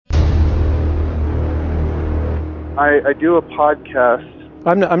I do a podcast.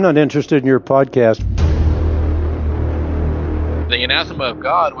 I'm not interested in your podcast. The anathema of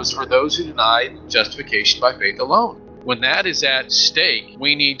God was for those who denied justification by faith alone. When that is at stake,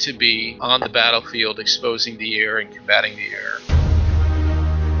 we need to be on the battlefield exposing the error and combating the error.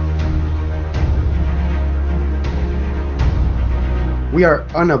 We are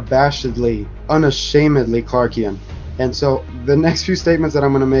unashamedly Clarkian. And so the next few statements that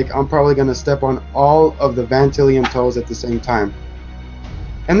I'm going to make, I'm probably going to step on all of the Van Tillian toes at the same time.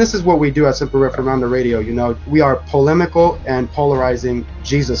 And this is what we do at Semper Reformanda Radio. You know, we are polemical and polarizing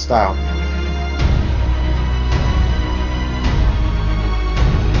Jesus style.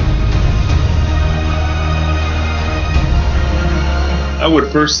 I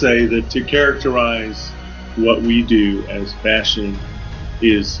would first say that to characterize what we do as bashing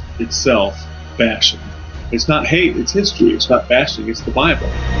is itself bashing. It's not hate, it's history. It's not bashing, it's the Bible.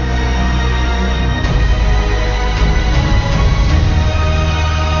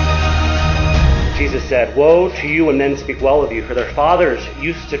 Jesus said, "Woe to you when men speak well of you, for their fathers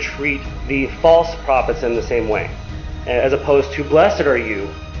used to treat the false prophets in the same way, as opposed to blessed are you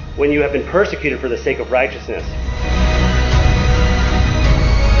when you have been persecuted for the sake of righteousness."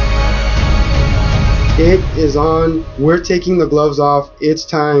 It is on. We're taking the gloves off. It's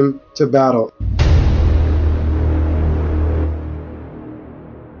time to battle.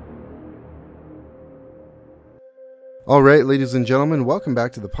 All right, ladies and gentlemen, welcome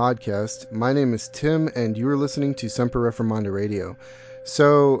back to the podcast. My name is Tim, and you are listening to Semper Reformanda Radio.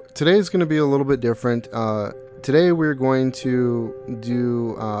 So today is going to be a little bit different. Today we're going to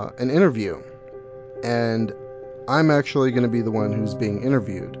do an interview, and I'm actually going to be the one who's being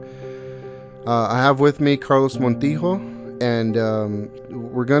interviewed. I have with me Carlos Montijo, and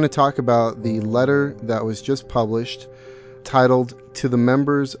we're going to talk about the letter that was just published titled "To the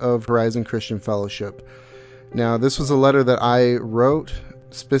Members of Horizon Christian Fellowship." Now, this was a letter that I wrote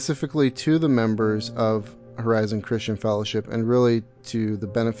specifically to the members of Horizon Christian Fellowship, and really to the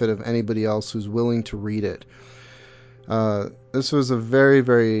benefit of anybody else who's willing to read it. This was a very,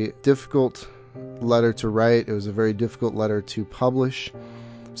 very difficult letter to write. It was a very difficult letter to publish.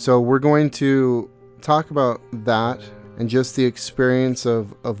 So we're going to talk about that and just the experience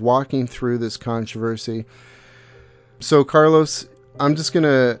of walking through this controversy. So, Carlos, I'm just going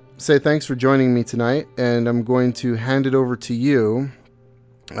to say thanks for joining me tonight, and I'm going to hand it over to you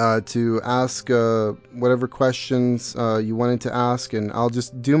to ask whatever questions you wanted to ask, and I'll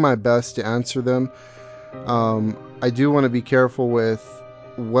just do my best to answer them. I do want to be careful with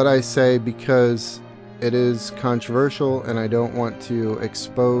what I say because it is controversial, and I don't want to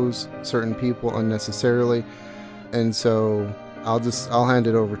expose certain people unnecessarily, and so I'll hand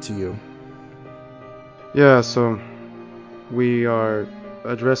it over to you. Yeah, so we are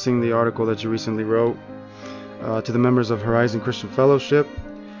addressing the article that you recently wrote to the members of Horizon Christian Fellowship,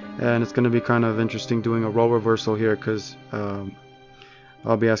 and it's going to be kind of interesting doing a role reversal here because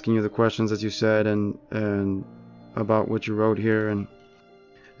I'll be asking you the questions as you said and about what you wrote here, and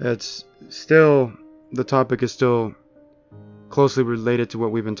it's still, the topic is still closely related to what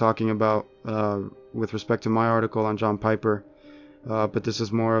we've been talking about with respect to my article on John Piper, but this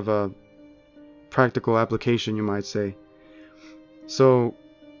is more of a practical application, you might say. So,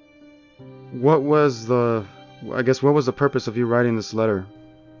 what was the purpose of you writing this letter?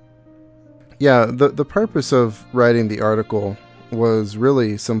 Yeah, the purpose of writing the article was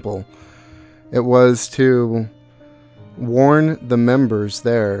really simple. It was to warn the members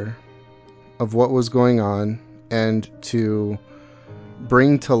there of what was going on and to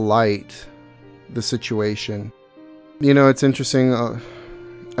bring to light the situation. You know, it's interesting.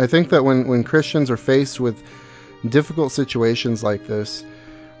 I think that when Christians are faced with difficult situations like this,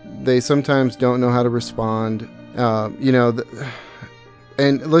 they sometimes don't know how to respond. And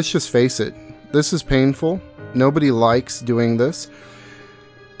let's just face it, this is painful. Nobody likes doing this,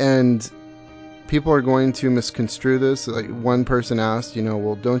 and people are going to misconstrue this. Like one person asked,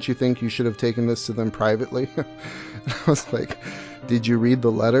 well, don't you think you should have taken this to them privately? I was like, did you read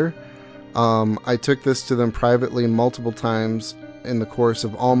the letter? I took this to them privately multiple times in the course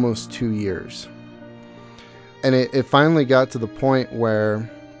of almost 2 years. And it finally got to the point where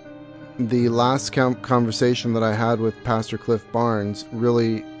the last conversation that I had with Pastor Cliff Barnes,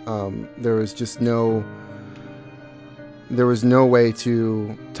 really, there was no way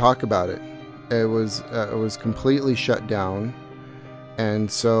to talk about it. It was completely shut down. And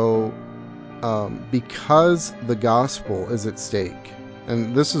so, because the gospel is at stake,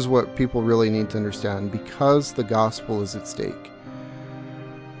 and this is what people really need to understand, because the gospel is at stake,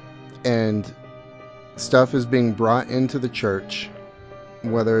 and stuff is being brought into the church,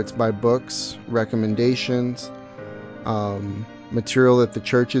 whether it's by books, recommendations, material that the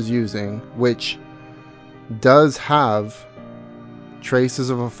church is using, which does have traces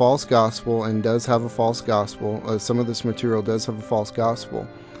of a false gospel and does have a false gospel. Some of this material does have a false gospel.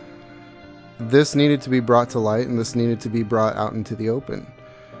 This needed to be brought to light, and this needed to be brought out into the open.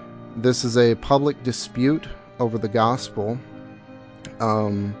 This is a public dispute over the gospel,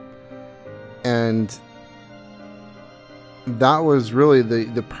 and that was really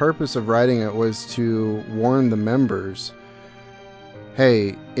the purpose of writing it, was to warn the members,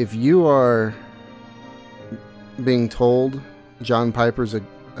 hey, if you are being told John Piper's a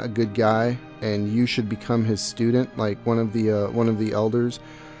good guy and you should become his student, like one of the elders,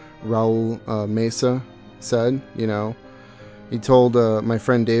 Raul Mesa, said, he told my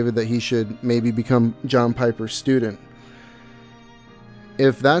friend David that he should maybe become John Piper's student.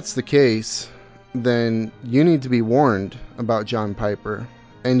 If that's the case, then you need to be warned about John Piper,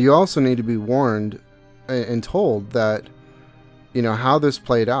 and you also need to be warned and told that, how this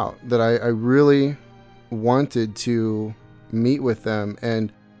played out, that I really wanted to meet with them.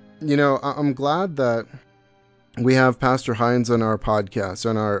 And, I'm glad that we have Pastor Hines on our podcast,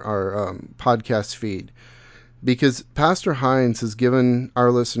 on our podcast feed, because Pastor Hines has given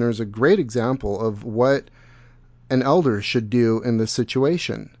our listeners a great example of what an elder should do in this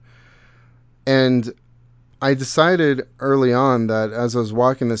situation. And I decided early on that as I was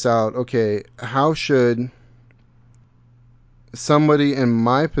walking this out, okay, how should somebody in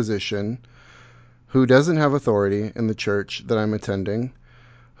my position who doesn't have authority in the church that I'm attending,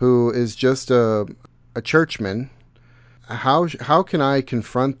 who is just a churchman, how can I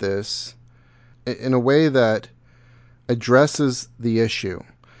confront this in a way that addresses the issue?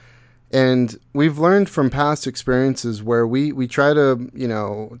 And we've learned from past experiences where we try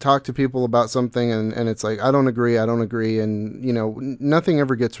to, talk to people about something and it's like, I don't agree, and, nothing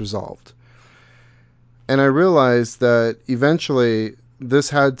ever gets resolved. And I realized that eventually this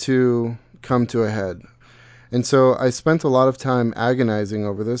had to come to a head. And so I spent a lot of time agonizing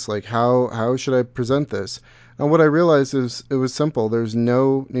over this, like how should I present this? And what I realized is it was simple. There's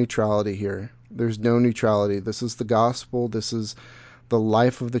no neutrality here. There's no neutrality. This is the gospel. This is the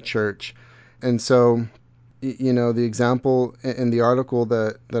life of the church. And so, the example in the article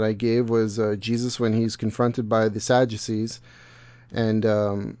that I gave was Jesus when he's confronted by the Sadducees,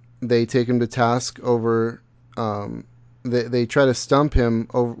 and they take him to task over, they try to stump him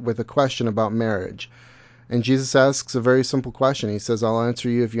over with a question about marriage. And Jesus asks a very simple question. He says, I'll answer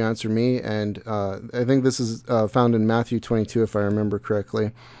you if you answer me. And I think this is found in Matthew 22, if I remember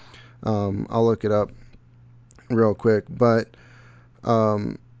correctly. I'll look it up real quick. But,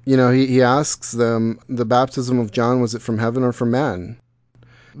 he asks them, the baptism of John, was it from heaven or from man?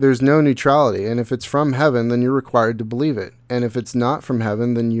 There's no neutrality. And if it's from heaven, then you're required to believe it. And if it's not from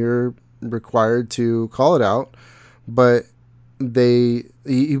heaven, then you're required to call it out. But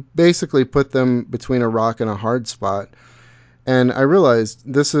he basically put them between a rock and a hard spot. And I realized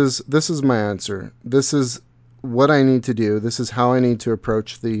this is my answer. This is what I need to do. This is how I need to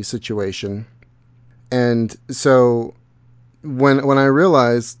approach the situation. And so when I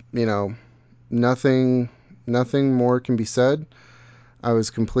realized, nothing more can be said, I was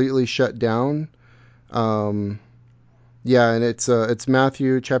completely shut down. And it's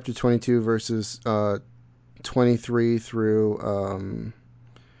Matthew chapter 22 verses 23 through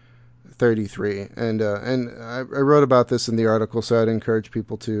 33, and I wrote about this in the article, so I'd encourage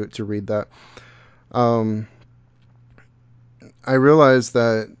people to read that. I realized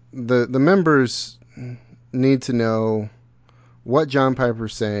that the members need to know what John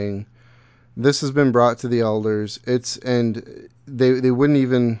Piper's saying. This has been brought to the elders. And they wouldn't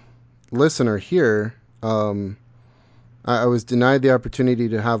even listen or hear. I was denied the opportunity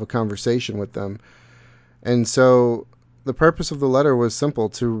to have a conversation with them. And so the purpose of the letter was simple,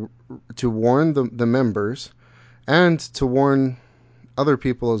 to warn the members and to warn other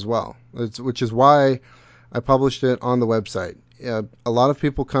people as well, which is why I published it on the website. A lot of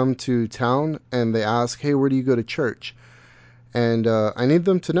people come to town and they ask, hey, where do you go to church? And I need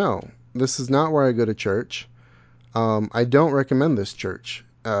them to know, this is not where I go to church. I don't recommend this church.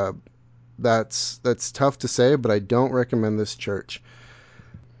 That's tough to say, but I don't recommend this church.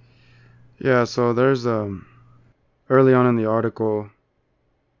 Yeah, so there's early on in the article,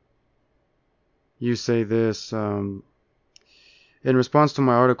 you say this, in response to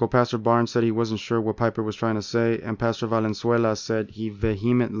my article, Pastor Barnes said he wasn't sure what Piper was trying to say, and Pastor Valenzuela said he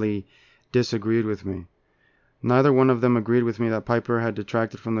vehemently disagreed with me. Neither one of them agreed with me that Piper had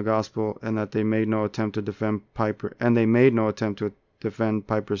detracted from the gospel, and that they made no attempt to defend Piper, and they made no attempt to defend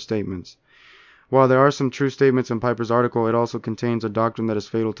Piper's statements. While there are some true statements in Piper's article, it also contains a doctrine that is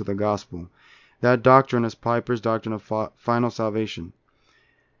fatal to the gospel. That doctrine is Piper's doctrine of final salvation.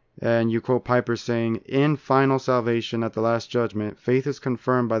 And you quote Piper saying, in final salvation at the last judgment, faith is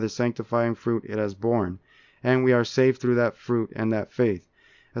confirmed by the sanctifying fruit it has borne, and we are saved through that fruit and that faith.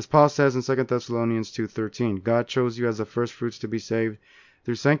 As Paul says in 2 Thessalonians 2:13, God chose you as the first fruits to be saved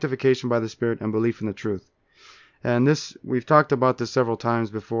through sanctification by the Spirit and belief in the truth. And this, we've talked about this several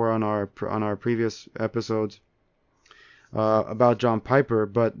times before on our previous episodes about John Piper,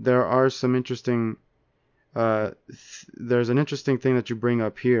 but there are some interesting there's an interesting thing that you bring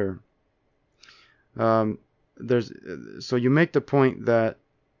up here. So you make the point that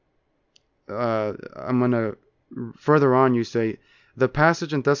I'm going to further on. You say the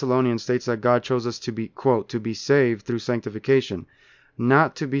passage in Thessalonians states that God chose us to be, quote, to be saved through sanctification,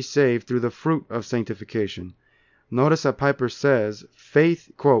 not to be saved through the fruit of sanctification. Notice that Piper says faith,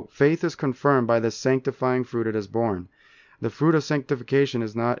 quote, faith is confirmed by the sanctifying fruit it has borne. The fruit of sanctification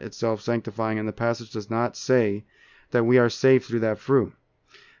is not itself sanctifying, and the passage does not say that we are saved through that fruit.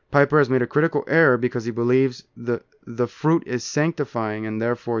 Piper has made a critical error because he believes the fruit is sanctifying, and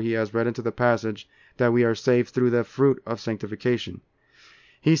therefore he has read into the passage that we are saved through the fruit of sanctification.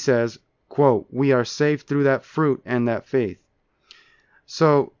 He says, quote, we are saved through that fruit and that faith.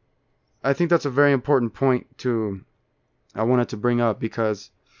 So I think that's a very important point I wanted to bring up,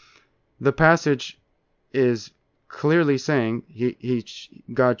 because the passage is clearly saying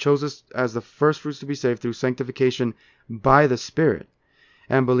God chose us as the first fruits to be saved through sanctification by the Spirit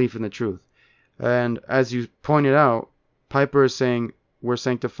and belief in the truth. And as you pointed out, Piper is saying we're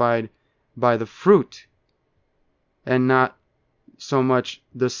sanctified by the fruit and not so much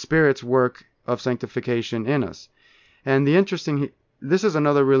the Spirit's work of sanctification in us. And this is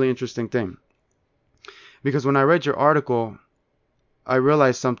another really interesting thing, because when I read your article, I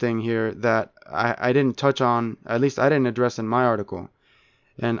realized something here that I didn't touch on, at least I didn't address in my article,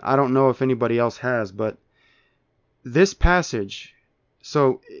 and I don't know if anybody else has, but this passage,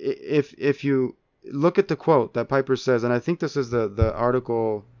 so if you look at the quote that Piper says, and I think this is the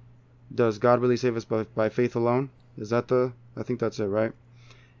article, does God really save us by faith alone? Is that I think that's it, right?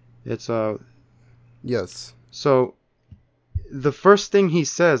 It's Yes. So the first thing he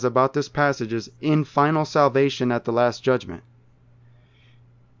says about this passage is in final salvation at the last judgment.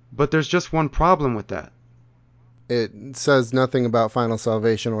 But there's just one problem with that. It says nothing about final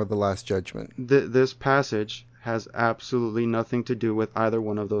salvation or the last judgment. This passage has absolutely nothing to do with either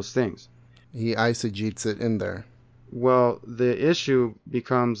one of those things. He eisegetes it in there. Well, the issue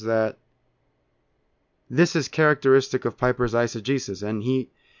becomes that this is characteristic of Piper's eisegesis, and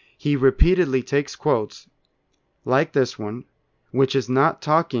he repeatedly takes quotes like this one, which is not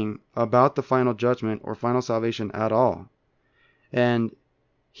talking about the final judgment or final salvation at all, and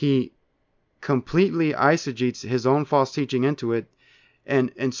he completely eisegetes his own false teaching into it,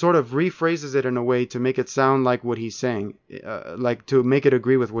 and sort of rephrases it in a way to make it sound like what he's saying, like to make it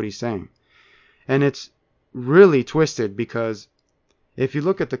agree with what he's saying. And it's really twisted, because if you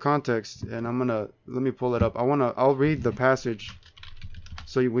look at the context, and let me pull it up. I'll read the passage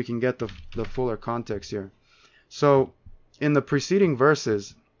so we can get the fuller context here. So in the preceding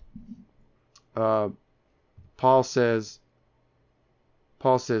verses, Paul says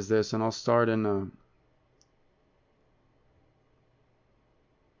this, and I'll start in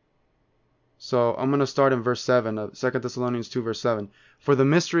so I'm going to start in verse 7 of 2 Thessalonians 2 verse 7. For the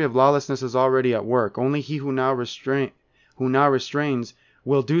mystery of lawlessness is already at work. Only he who now restrains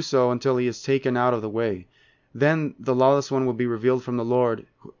will do so until he is taken out of the way. Then the lawless one will be revealed from the Lord,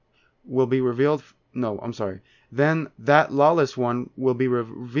 Then that lawless one will be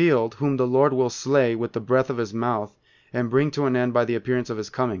revealed, whom the Lord will slay with the breath of his mouth, and bring to an end by the appearance of his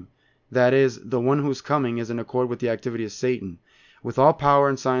coming. That is, the one whose coming is in accord with the activity of Satan, with all power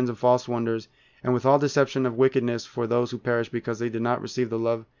and signs and false wonders, and with all deception of wickedness for those who perish because they did not receive the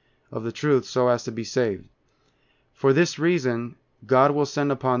love of the truth so as to be saved. For this reason, God will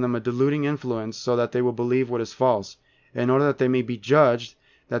send upon them a deluding influence, so that they will believe what is false, in order that they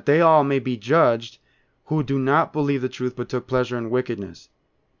all may be judged, who do not believe the truth but took pleasure in wickedness.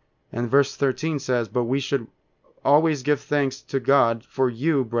 And verse 13 says, but we should always give thanks to God for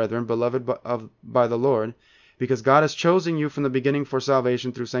you, brethren, beloved by the Lord, because God has chosen you from the beginning for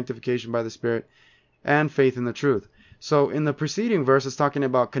salvation through sanctification by the Spirit and faith in the truth. So in the preceding verse, it's talking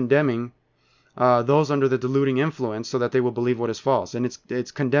about condemning those under the deluding influence, so that they will believe what is false, and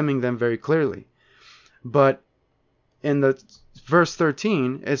it's condemning them very clearly. But in the verse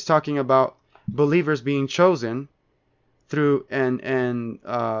 13, it's talking about believers being chosen through, and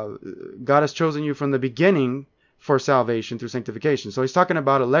God has chosen you from the beginning for salvation through sanctification. So he's talking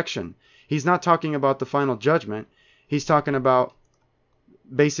about election. He's not talking about the final judgment. He's talking about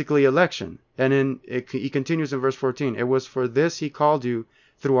basically election. And he continues in verse 14. It was for this he called you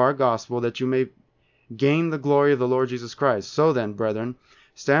through our gospel, that you may gain the glory of the Lord Jesus Christ. So then, brethren,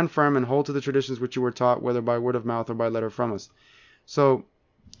 stand firm and hold to the traditions which you were taught, whether by word of mouth or by letter from us. So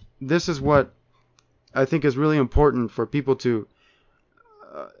this is what I think is really important for people to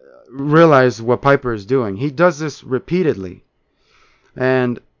realize what Piper is doing. He does this repeatedly.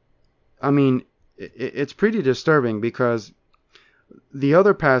 And, I mean, it's pretty disturbing, because the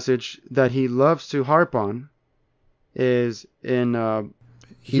other passage that he loves to harp on is in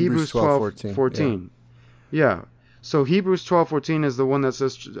Hebrews 12:14. Yeah. So Hebrews 12:14 is the one that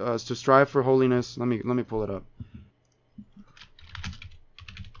says to strive for holiness. Let me pull it up.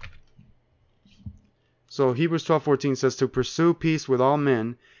 So Hebrews 12:14 says to pursue peace with all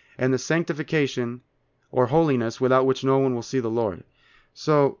men and the sanctification or holiness without which no one will see the Lord.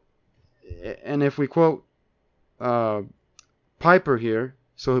 So, and if we quote Piper here,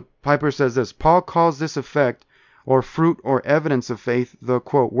 so Piper says this: Paul calls this effect or fruit or evidence of faith the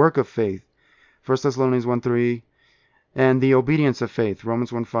quote work of faith, 1 Thessalonians 1:3, and the obedience of faith,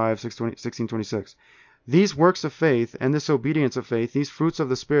 Romans 1:5, 16:26. These works of faith and this obedience of faith, these fruits of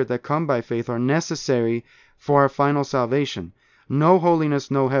the Spirit that come by faith, are necessary for our final salvation. No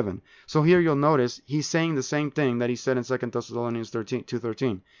holiness, no heaven. So here you'll notice he's saying the same thing that he said in 2 Thessalonians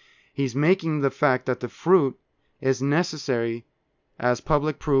 2:13. He's making the fact that the fruit is necessary as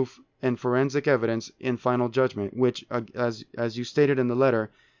public proof and forensic evidence in final judgment, which, as you stated in the letter,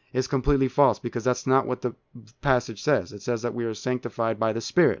 is completely false, because that's not what the passage says. It says that we are sanctified by the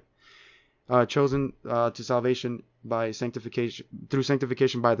Spirit. Chosen to salvation by sanctification, through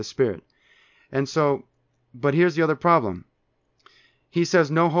sanctification by the Spirit. And so, but here's the other problem. He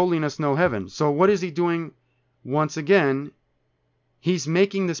says no holiness, no heaven. So what is he doing? Once again, he's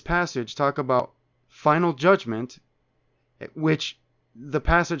making this passage talk about final judgment, which the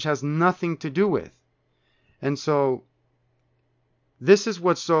passage has nothing to do with. And so this is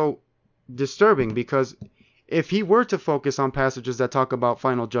what's so disturbing, because if he were to focus on passages that talk about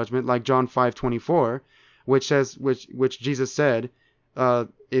final judgment, like John 5:24, which Jesus said,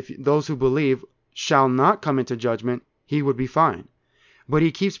 if those who believe shall not come into judgment, he would be fine. But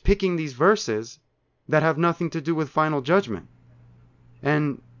he keeps picking these verses that have nothing to do with final judgment.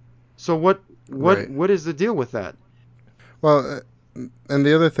 And so what is the deal with that? Well, and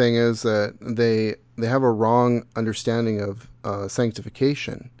the other thing is that they have a wrong understanding of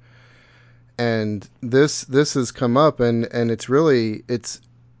sanctification. And this has come up, and it's really it's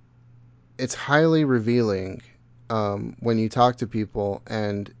highly revealing when you talk to people,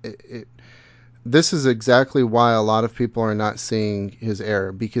 and this is exactly why a lot of people are not seeing his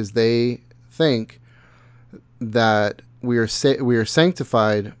error, because they think that we are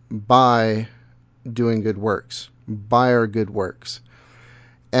sanctified by doing good works, by our good works.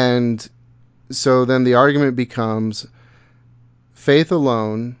 And so then the argument becomes faith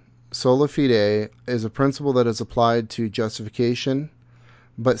alone, sola fide, is a principle that is applied to justification,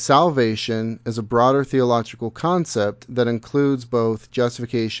 but salvation is a broader theological concept that includes both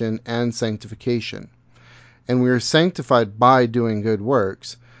justification and sanctification. And we are sanctified by doing good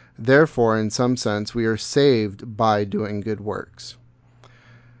works. Therefore, in some sense, we are saved by doing good works.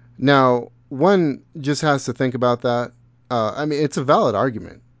 Now, one just has to think about that. I mean, it's a valid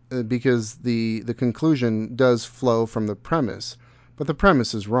argument, because the conclusion does flow from the premise, but the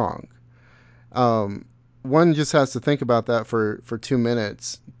premise is wrong. One just has to think about that for 2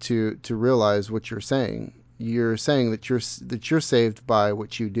 minutes to realize what you're saying. You're saying that you're saved by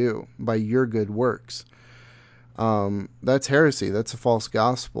what you do, by your good works. That's heresy. That's a false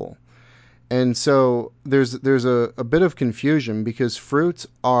gospel. And so there's a bit of confusion, because fruits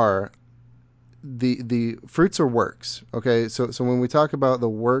are the fruits are works. Okay, so when we talk about the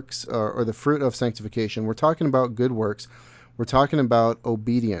works or the fruit of sanctification, we're talking about good works. We're talking about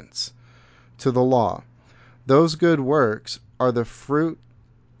obedience to the law. Those good works are the fruit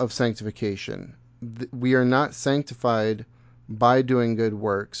of sanctification. We are not sanctified by doing good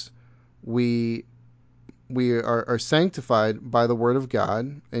works. We are sanctified by the Word of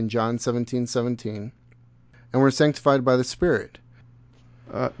God in John 17:17, and we're sanctified by the Spirit.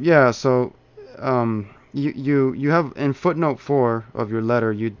 So you have in footnote 4 of your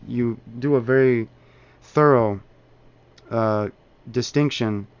letter, you do a very thorough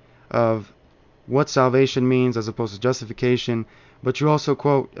distinction of what salvation means as opposed to justification, but you also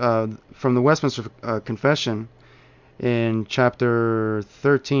quote from the Westminster Confession in chapter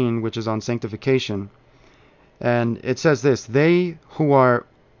 13, which is on sanctification, and it says this: they who are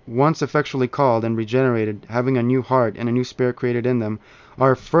once effectually called and regenerated, having a new heart and a new spirit created in them,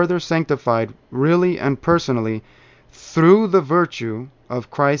 are further sanctified really and personally through the virtue of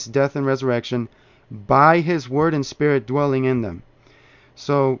Christ's death and resurrection by his word and spirit dwelling in them.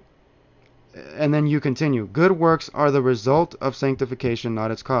 So, and then you continue, good works are the result of sanctification,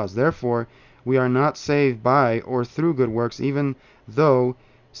 not its cause. Therefore, we are not saved by or through good works, even though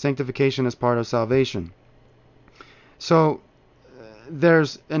sanctification is part of salvation. So,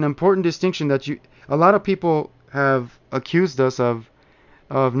 there's an important distinction that a lot of people have accused us of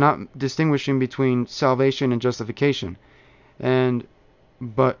not distinguishing between salvation and justification.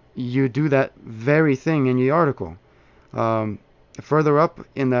 But you do that very thing in the article. Further up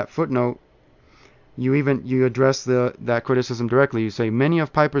in that footnote, you address that criticism directly. You say, many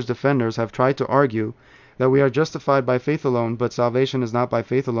of Piper's defenders have tried to argue that we are justified by faith alone, but salvation is not by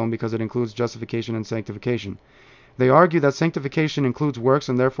faith alone because it includes justification and sanctification. They argue that sanctification includes works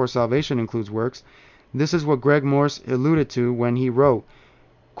and therefore salvation includes works. This is what Greg Morse alluded to when he wrote,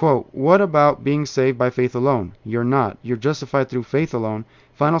 quote, what about being saved by faith alone? You're not. You're justified through faith alone.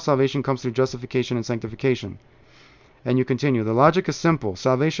 Final salvation comes through justification and sanctification. And you continue. The logic is simple.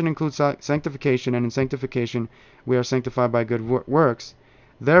 Salvation includes sanctification, and in sanctification we are sanctified by good works.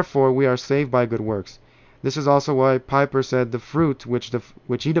 Therefore, we are saved by good works. This is also why Piper said the fruit,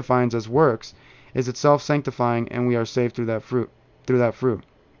 which he defines as works, is itself sanctifying, and we are saved through that fruit.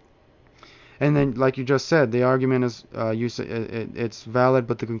 And then, like you just said, the argument is it's valid,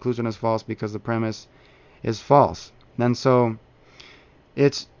 but the conclusion is false because the premise is false. And so,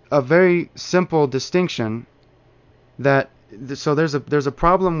 it's a very simple distinction. So there's a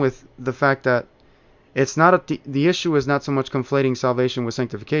problem with the fact that it's not the issue is not so much conflating salvation with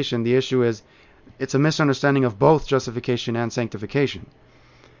sanctification. The issue is it's a misunderstanding of both justification and sanctification,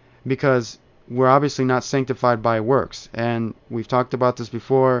 because we're obviously not sanctified by works, and we've talked about this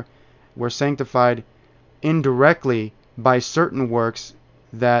before. We're sanctified indirectly by certain works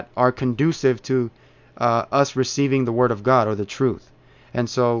that are conducive to us receiving the Word of God or the truth, and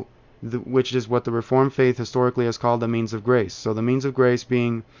so which is what the Reformed faith historically has called the means of grace. So the means of grace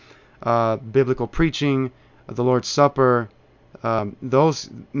being biblical preaching, the Lord's Supper, those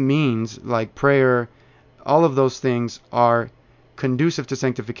means like prayer, all of those things are conducive to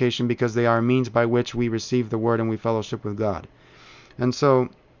sanctification because they are means by which we receive the Word and we fellowship with God. And so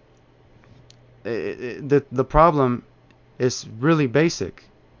the problem is really basic.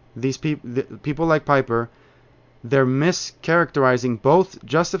 These people like Piper, they're mischaracterizing both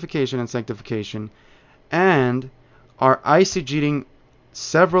justification and sanctification, and are eisegeting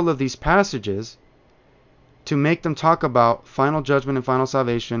several of these passages to make them talk about final judgment and final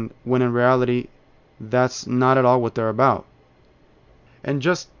salvation, when in reality that's not at all what they're about. And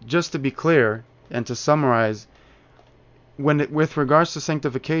just to be clear and to summarize, with regards to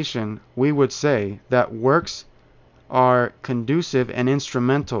sanctification, we would say that works are conducive and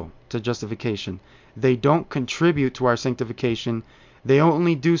instrumental to justification. They don't contribute to our sanctification. They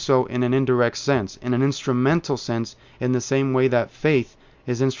only do so in an indirect sense, in an instrumental sense, in the same way that faith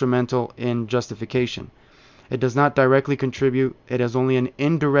is instrumental in justification. It does not directly contribute. It is only an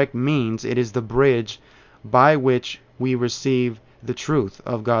indirect means. It is the bridge by which we receive the truth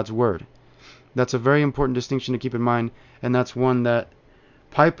of God's Word. That's a very important distinction to keep in mind, and that's one that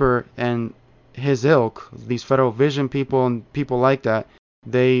Piper and his ilk, these Federal Vision people and people like that,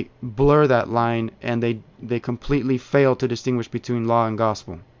 they blur that line, and they completely fail to distinguish between law and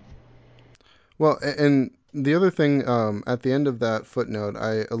gospel. Well, and the other thing, at the end of that footnote,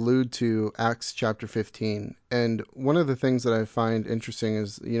 I allude to Acts chapter 15. And one of the things that I find interesting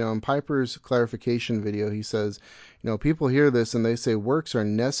is, in Piper's clarification video, he says, people hear this and they say works are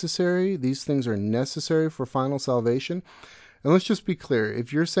necessary. These things are necessary for final salvation. And let's just be clear.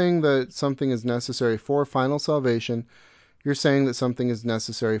 If you're saying that something is necessary for final salvation, you're saying that something is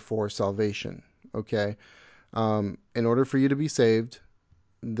necessary for salvation. Okay? In order for you to be saved,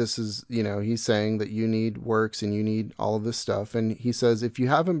 this is, he's saying that you need works and you need all of this stuff. And he says, if you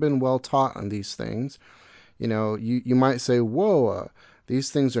haven't been well taught on these things, you might say, whoa,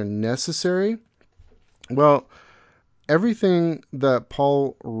 these things are necessary. Well, everything that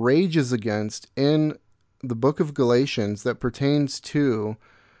Paul rages against in the book of Galatians that pertains to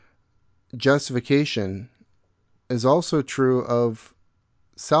justification is also true of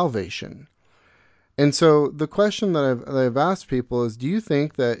salvation. And so the question that I've asked people is, do you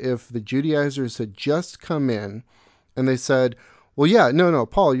think that if the Judaizers had just come in and they said, well, yeah, no,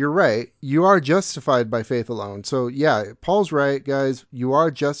 Paul, you're right. You are justified by faith alone. So yeah, Paul's right, guys. You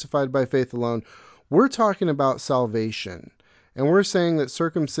are justified by faith alone. We're talking about salvation. And we're saying that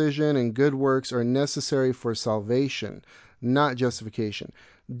circumcision and good works are necessary for salvation, not justification.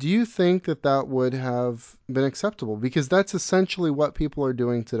 Do you think that that would have been acceptable? Because that's essentially what people are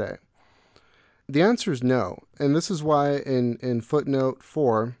doing today. the answer is no. And this is why in footnote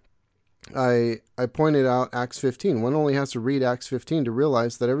 4, I pointed out Acts 15. One only has to read Acts 15 to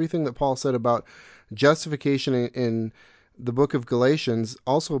realize that everything that Paul said about justification in the book of Galatians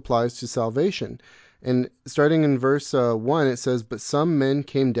also applies to salvation. And starting in verse 1, it says, "But some men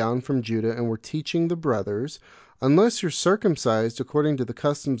came down from Judah and were teaching the brothers, unless you're circumcised according to the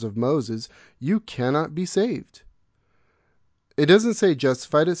customs of Moses, you cannot be saved." It doesn't say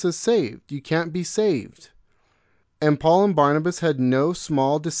justified, it says saved. You can't be saved. And Paul and Barnabas had no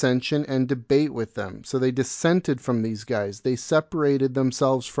small dissension and debate with them. So they dissented from these guys. They separated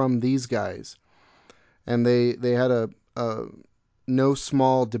themselves from these guys. And they had a no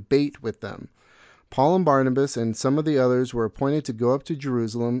small debate with them. Paul and Barnabas and some of the others were appointed to go up to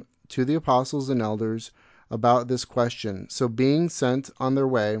Jerusalem to the apostles and elders about this question. So being sent on their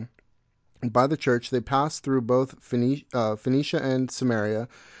way by the church, they passed through both Phoenicia and Samaria,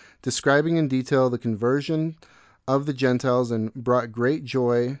 describing in detail the conversion of the Gentiles, and brought great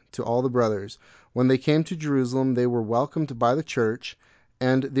joy to all the brothers. When they came to Jerusalem, they were welcomed by the church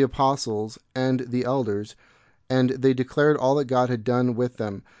and the apostles and the elders, and they declared all that God had done with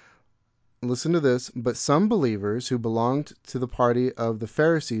them. Listen to this. But some believers who belonged to the party of the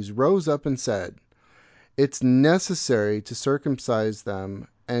Pharisees rose up and said, "It's necessary to circumcise them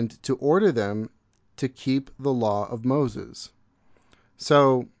and to order them to keep the law of Moses."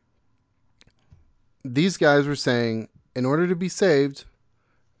 So these guys were saying, in order to be saved,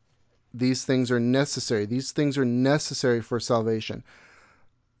 these things are necessary. These things are necessary for salvation.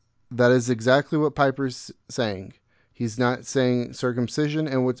 That is exactly what Piper's saying. He's not saying circumcision.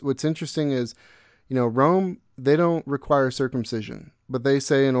 And what's interesting is, Rome, they don't require circumcision, but they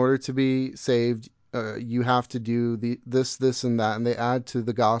say in order to be saved, you have to do this, and that, and they add to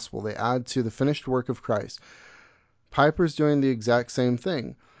the gospel. They add to the finished work of Christ. Piper's doing the exact same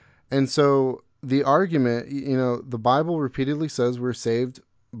thing. And so the argument, the Bible repeatedly says we're saved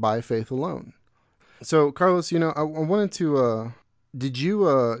by faith alone. So Carlos, I wanted to, did you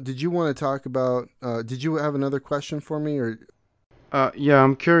want to talk about, did you have another question for me, or? Yeah,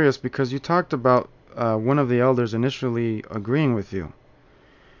 I'm curious because you talked about one of the elders initially agreeing with you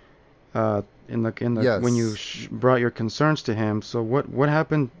Yes. when you brought your concerns to him. So what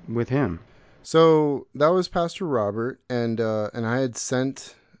happened with him? So that was Pastor Robert, and I had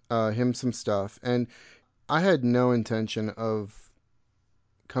sent him some stuff, and I had no intention of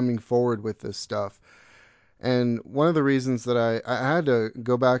coming forward with this stuff. And one of the reasons that I had to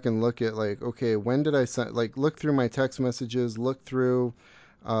go back and look at, like, okay, when did I send, like, look through my text messages, look through,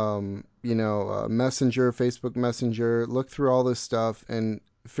 Messenger, Facebook Messenger, look through all this stuff and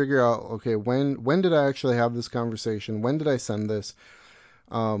figure out, okay, when did I actually have this conversation? When did I send this?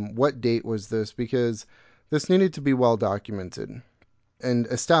 What date was this? Because this needed to be well documented and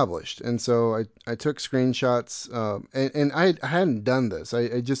established. And so I took screenshots, and I hadn't done this.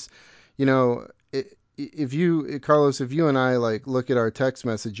 I just, if you, Carlos, if you and I like look at our text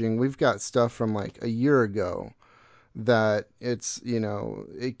messaging, we've got stuff from like a year ago that it's,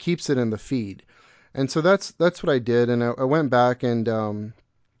 it keeps it in the feed. And so that's what I did. And I went back and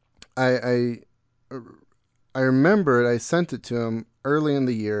I remembered I sent it to him early in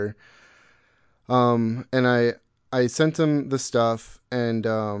the year. And I sent him the stuff, and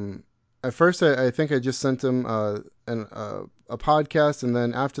at first I think I just sent him a podcast, and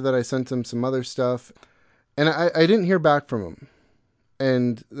then after that I sent him some other stuff, and I didn't hear back from him,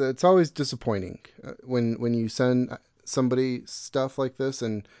 and it's always disappointing when you send somebody stuff like this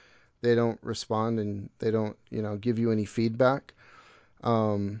and they don't respond and they don't give you any feedback.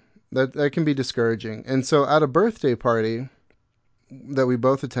 That can be discouraging. And so at a birthday party that we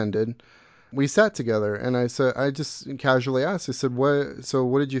both attended, we sat together, and I just casually asked, I said,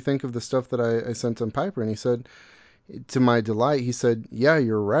 what did you think of the stuff that I sent on Piper? And he said, to my delight, he said, yeah,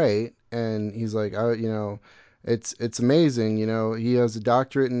 you're right. And he's like, it's amazing. He has a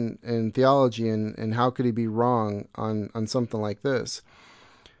doctorate in theology, and how could he be wrong on something like this?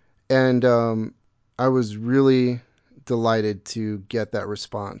 And I was really delighted to get that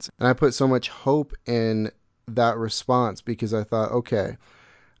response. And I put so much hope in that response because I thought, okay,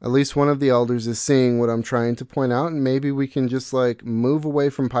 at least one of the elders is seeing what I'm trying to point out, and maybe we can just like move away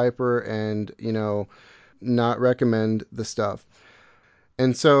from Piper and, not recommend the stuff.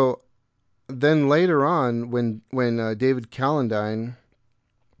 And so then later on, when David Calendine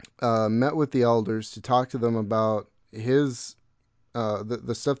met with the elders to talk to them about his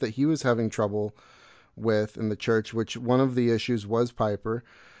the stuff that he was having trouble with in the church, which one of the issues was Piper,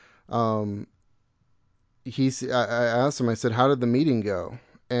 I asked him, I said, how did the meeting go?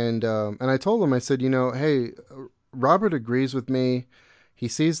 And I told him, I said, hey, Robert agrees with me. he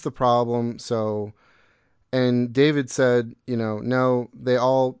sees the problem. So, and David said, no, they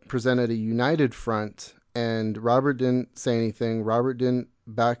all presented a united front, and Robert didn't say anything. Robert didn't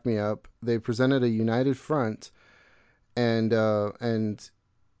back me up. They presented a united front, and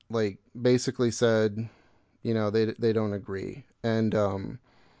like basically said, they don't agree. And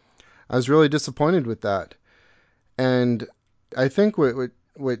I was really disappointed with that. And I think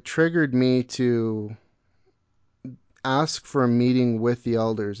what triggered me to ask for a meeting with the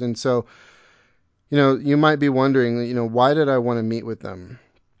elders. And so, you might be wondering, why did I want to meet with them?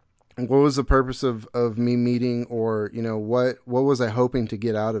 What was the purpose of me meeting, or, what was I hoping to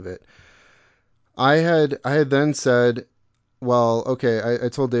get out of it? I had then said, well, okay, I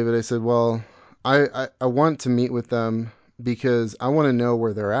told David, I said, well, I want to meet with them because I want to know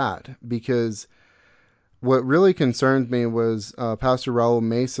where they're at. Because what really concerned me was Pastor Raul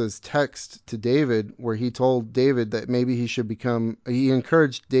Mesa's text to David, where he told David that maybe he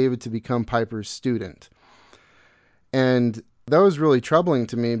encouraged David to become Piper's student. And that was really troubling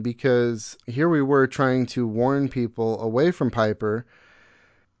to me, because here we were trying to warn people away from Piper.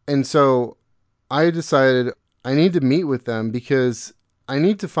 And so I decided I need to meet with them, because I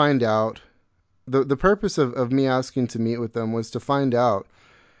need to find out. The purpose of me asking to meet with them was to find out,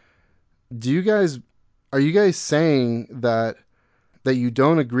 are you guys saying that you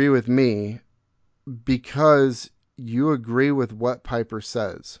don't agree with me because you agree with what Piper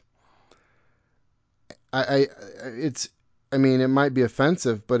says? I mean, it might be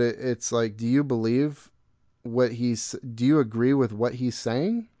offensive, but it's like, do you believe do you agree with what he's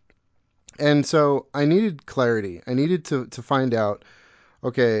saying? And so I needed clarity. I needed to find out,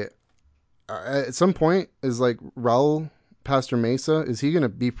 okay, at some point, is like Pastor Mesa, is he going to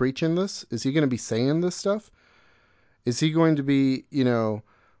be preaching this? Is he going to be saying this stuff? Is he going to be,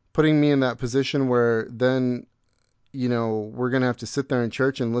 putting me in that position where then, we're going to have to sit there in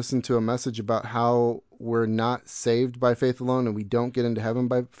church and listen to a message about how we're not saved by faith alone and we don't get into heaven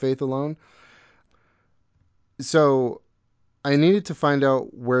by faith alone? So I needed to find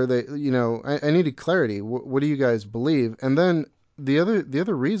out where I needed clarity. What do you guys believe? And then the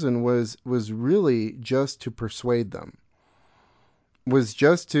other reason was really just to persuade them.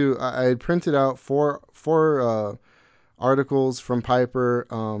 I had printed out four articles from Piper.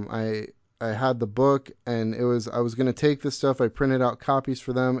 I had the book, and I was going to take this stuff. I printed out copies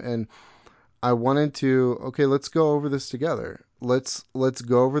for them, and I wanted to, okay, let's go over this together. Let's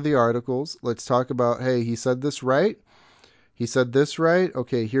go over the articles. Let's talk about, hey, he said this right. He said this right.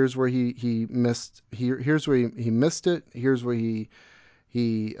 Okay, here's where he missed. Here's where he missed it. Here's where he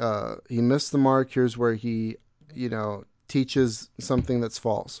missed the mark. Here's where he teaches something that's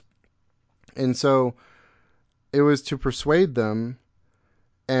false. And so it was to persuade them,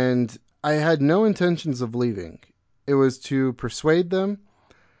 and I had no intentions of leaving. It was to persuade them,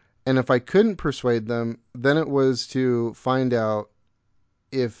 and if I couldn't persuade them, then it was to find out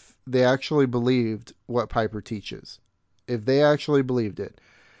if they actually believed what Piper teaches. If they actually believed it.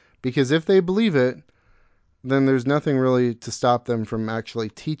 Because if they believe it, then there's nothing really to stop them from actually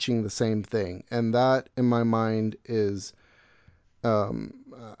teaching the same thing. And that, in my mind, is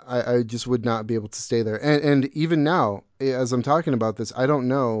I just would not be able to stay there. And even now, as I'm talking about this, I don't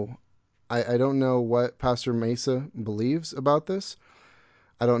know. I don't know what Pastor Mesa believes about this.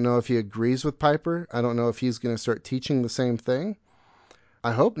 I don't know if he agrees with Piper. I don't know if he's going to start teaching the same thing.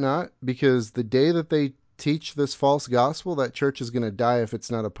 I hope not, because the day that they teach this false gospel, that church is going to die if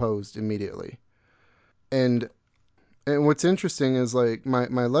it's not opposed immediately. And what's interesting is, like, my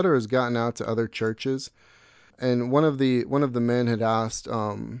letter has gotten out to other churches, and one of the men had asked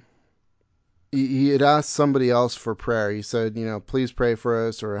he had asked somebody else for prayer. He said, please pray for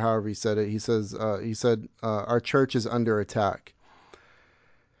us, or however he said it. He said our church is under attack.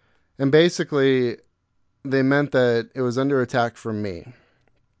 And basically they meant that it was under attack from me.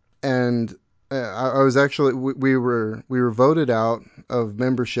 And I was actually, we were voted out of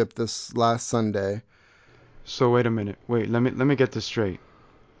membership this last Sunday. So wait a minute. Wait, let me get this straight.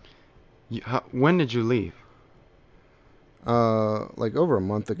 When did you leave? Like over a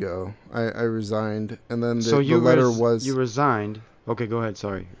month ago, I resigned, and then So the letter was, you resigned. Okay, go ahead.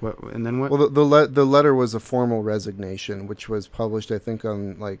 Sorry. What? And then what? well, the letter was a formal resignation, which was published, I think,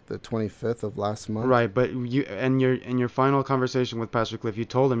 on like the 25th of last month. Right, but in your final conversation with Pastor Cliff, you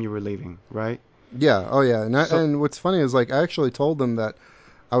told him you were leaving, right? Yeah. Oh yeah. And So, and what's funny is, like, I actually told them that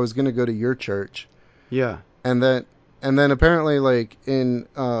I was going to go to your church. yeah. And then apparently, like, in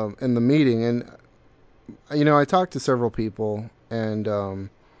the meeting, and I talked to several people, and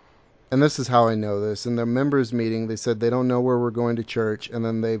this is how I know this. In the members meeting, they said they don't know where we're going to church, and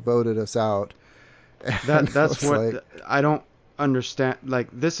then they voted us out. And That's I was what like, I don't. understand. Like,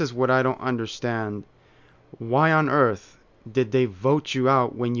 this is what I don't understand. Why on earth did they vote you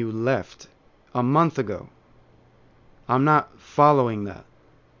out when you left a month ago? I'm not following that.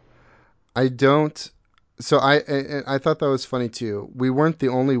 I don't. So I thought that was funny too. We weren't the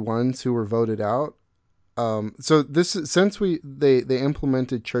only ones who were voted out. So this is, since they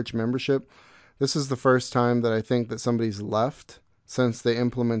implemented church membership, this is the first time that I think that somebody's left since they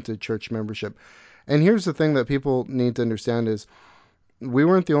implemented church membership. And here's the thing that people need to understand is we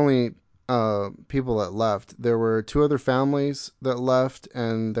weren't the only people that left. There were two other families that left,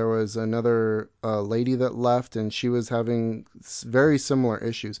 and there was another lady that left, and she was having very similar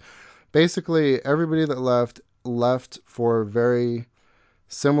issues. Basically, everybody that left for very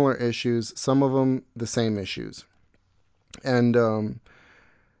similar issues. Some of them the same issues, and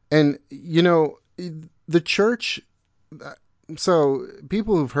you know the church. So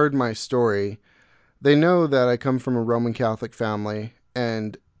people who've heard my story, they know that I come from a Roman Catholic family,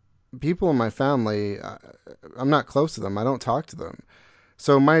 and people in my family, I'm not close to them. I don't talk to them.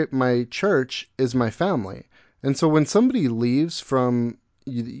 So my church is my family. And so when somebody leaves from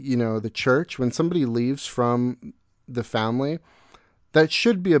the church, when somebody leaves from the family, that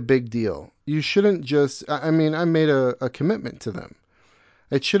should be a big deal. You shouldn't just, I mean, I made a commitment to them.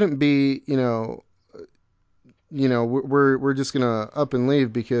 It shouldn't be, we're just going to up and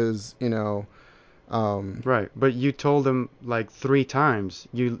leave because, Right, but you told them like 3 times.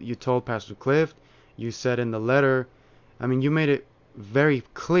 You told Pastor Cliff, you said in the letter. I mean, you made it very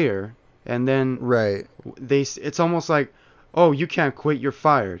clear, and then right. it's almost like, oh, you can't quit, you're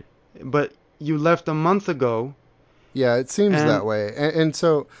fired. But you left a month ago, Yeah, it seems and that way. And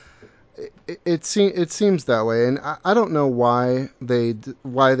so it seems that way. And I don't know why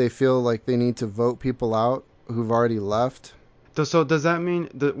they feel like they need to vote people out who've already left. so does that mean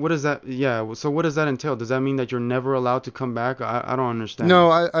what does that? Yeah. So what does that entail? Does that mean that you're never allowed to come back? I don't understand. No,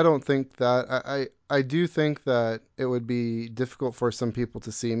 I don't think that. I do think that it would be difficult for some people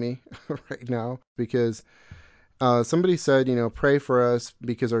to see me right now because somebody said, pray for us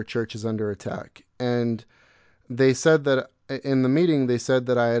because our church is under attack. And they said that in the meeting, they said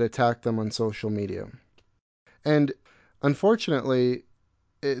that I had attacked them on social media. And unfortunately,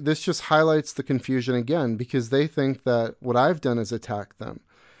 this just highlights the confusion again because they think that what I've done is attack them.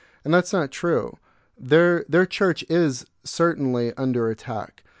 And that's not true. Their church is certainly under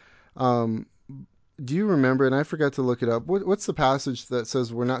attack. Um, do you remember, and I forgot to look it up, what's the passage that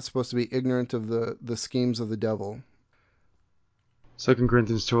says we're not supposed to be ignorant of the schemes of the devil? 2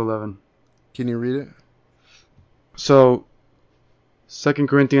 Corinthians 2:11. Can you read it? So 2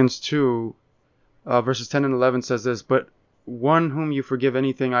 Corinthians 2, verses 10 and 11 says this, but one whom you forgive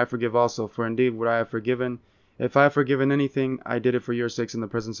anything, I forgive also. For indeed, what I have forgiven, if I have forgiven anything, I did it for your sakes in the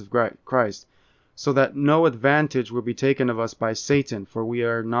presence of Christ, so that no advantage will be taken of us by Satan, for we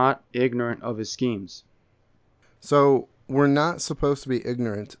are not ignorant of his schemes. So we're not supposed to be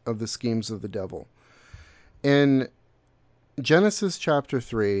ignorant of the schemes of the devil. In Genesis chapter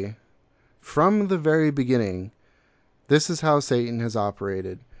 3, from the very beginning, this is how Satan has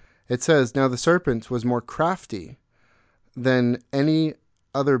operated. It says, now the serpent was more crafty than any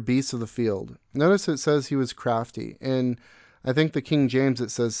other beast of the field. Notice it says he was crafty. And I think the King James,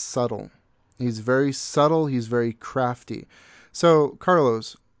 it says subtle. He's very subtle. He's very crafty. So,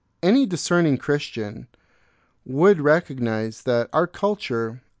 Carlos, any discerning Christian would recognize that our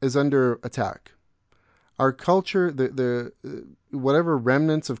culture is under attack. Our culture, the whatever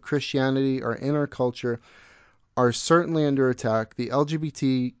remnants of Christianity are in our culture, are certainly under attack. The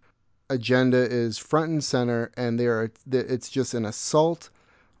LGBT agenda is front and center, and it's just an assault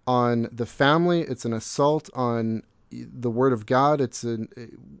on the family. It's an assault on the Word of God.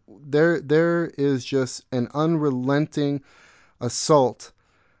 There is just an unrelenting assault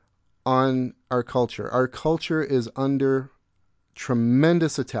on our culture. Our culture is under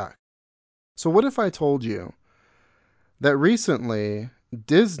tremendous attack. So what if I told you that recently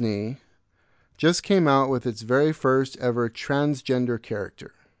Disney just came out with its very first ever transgender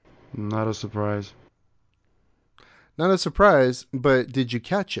character? Not a surprise. Not a surprise, but did you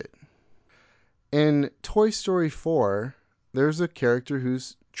catch it? In Toy Story 4, there's a character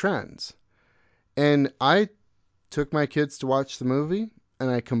who's trans. And I took my kids to watch the movie, and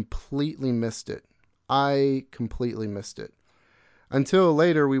I completely missed it. I completely missed it. Until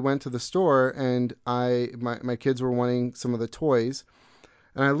later, we went to the store, and my kids were wanting some of the toys.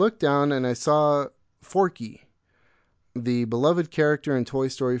 And I looked down, and I saw Forky, the beloved character in Toy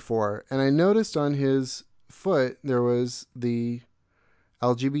Story 4. And I noticed on his foot, there was the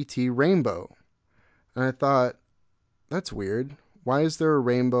LGBT rainbow. And I thought, that's weird. Why is there a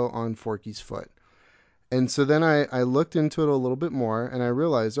rainbow on Forky's foot? And so then I looked into it a little bit more, and I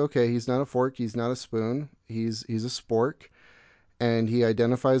realized, okay, he's not a fork, he's not a spoon, he's a spork, and he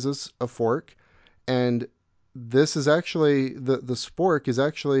identifies as a fork. And this is actually, the spork has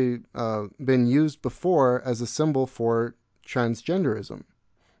actually been used before as a symbol for transgenderism.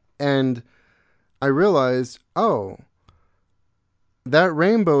 And I realized, oh, that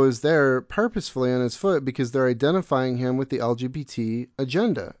rainbow is there purposefully on his foot because they're identifying him with the LGBT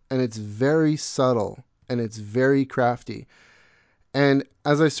agenda. And it's very subtle and it's very crafty. And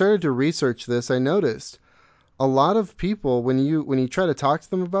as I started to research this, I noticed a lot of people, when you try to talk to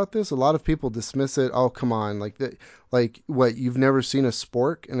them about this, a lot of people dismiss it. Oh, come on, like that, like what, you've never seen a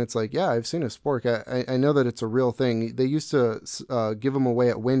spork? And it's like, yeah, I've seen a spork. I know that it's a real thing. They used to give them away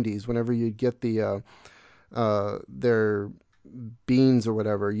at Wendy's whenever you'd get their beans or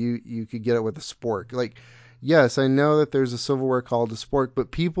whatever. You could get it with a spork. Like, yes, I know that there's a silverware called a spork,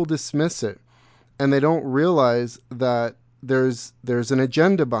 but people dismiss it, and they don't realize that there's an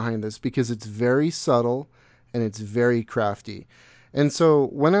agenda behind this because it's very subtle and it's very crafty. And so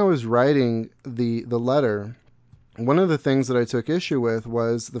when I was writing the letter, one of the things that I took issue with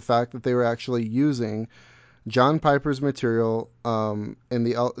was the fact that they were actually using John Piper's material in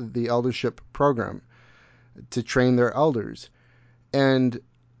the eldership program to train their elders. And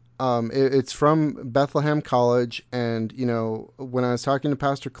it's from Bethlehem College. And, when I was talking to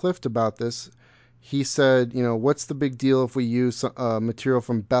Pastor Clift about this, he said, what's the big deal if we use material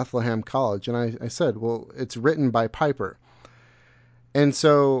from Bethlehem College? And I said, well, it's written by Piper. And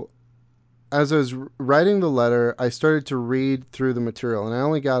so as I was writing the letter, I started to read through the material, and I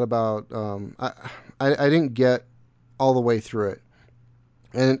only got about, I didn't get all the way through it.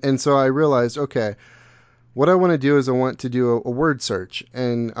 And so I realized, okay, what I want to do is I want to do a word search,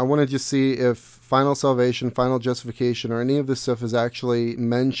 and I want to just see if final salvation, final justification, or any of this stuff is actually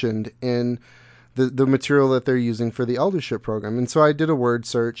mentioned in the material that they're using for the eldership program. And so I did a word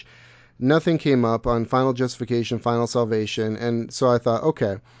search. Nothing came up on final justification, final salvation. And so I thought,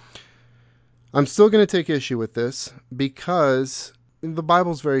 okay, I'm still going to take issue with this because the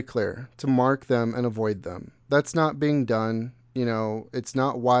Bible's very clear to mark them and avoid them. That's not being done. It's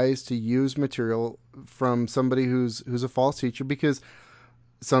not wise to use material from somebody who's a false teacher, because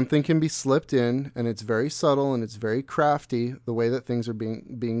something can be slipped in, and it's very subtle and it's very crafty the way that things are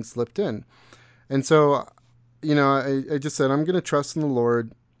being slipped in. And so, I just said, I'm going to trust in the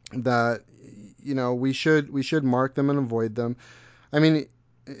Lord that, we should mark them and avoid them. I mean,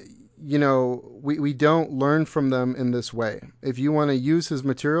 we don't learn from them in this way. If you want to use his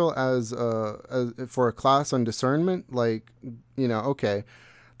material as for a class on discernment, like, okay,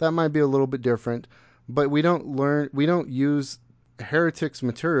 that might be a little bit different, but we don't use heretics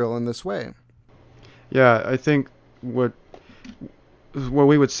material in this way. Yeah, I think what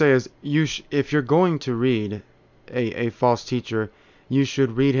we would say is if you're going to read a false teacher, you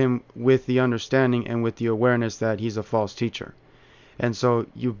should read him with the understanding and with the awareness that he's a false teacher. And so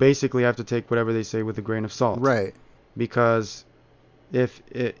you basically have to take whatever they say with a grain of salt. Right. Because if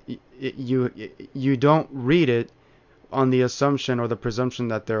you don't read it on the assumption or the presumption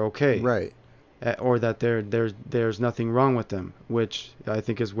that they're okay. Right. Or that there's nothing wrong with them, which I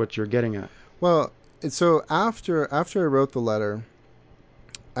think is what you're getting at. Well, so after I wrote the letter,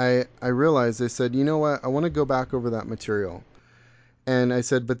 I realized, I said, you know what, I want to go back over that material. And I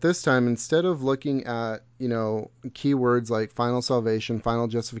said, but this time, instead of looking at, keywords like final salvation, final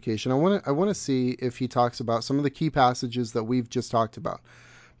justification, I want to see if he talks about some of the key passages that we've just talked about,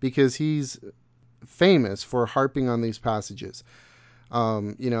 because he's famous for harping on these passages.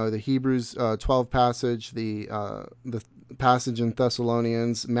 The Hebrews 12 passage, the passage in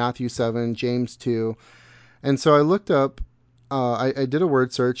Thessalonians, Matthew 7, James 2. And so I looked up, I did a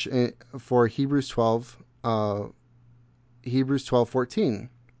word search for Hebrews 12, Hebrews 12:14.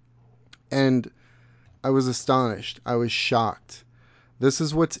 And I was astonished. I was shocked. This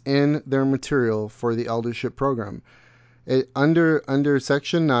is what's in their material for the eldership program. Under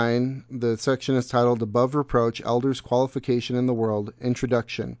section 9, the section is titled Above Reproach, Elders' Qualification in the World,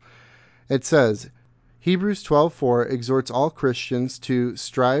 Introduction. It says, Hebrews 12:4 exhorts all Christians to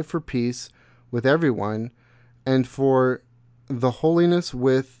strive for peace with everyone and for the holiness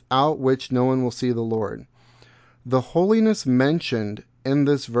without which no one will see the Lord. The holiness mentioned in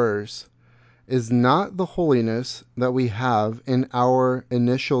this verse is not the holiness that we have in our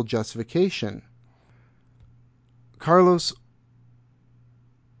initial justification. Carlos,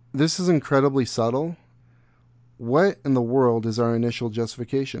 this is incredibly subtle. What in the world is our initial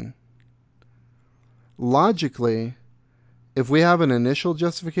justification? Logically, if we have an initial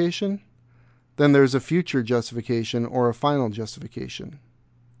justification, then there's a future justification or a final justification.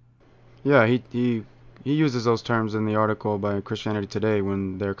 Yeah, he He uses those terms in the article by Christianity Today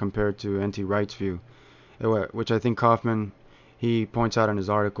when they're compared to N.T. Wright's view, which I think Kaufman, he points out in his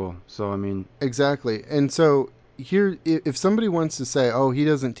article. So, I mean... Exactly. And so here, if somebody wants to say, oh, he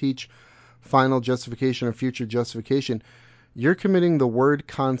doesn't teach final justification or future justification, you're committing the word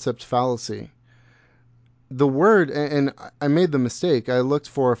concept fallacy. The word, and I made the mistake, I looked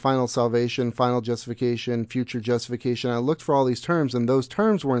for final salvation, final justification, future justification. I looked for all these terms, and those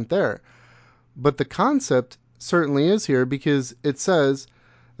terms weren't there. But the concept certainly is here, because it says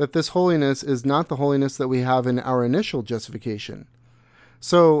that this holiness is not the holiness that we have in our initial justification.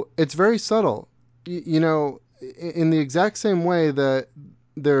 So it's very subtle. You know, in the exact same way that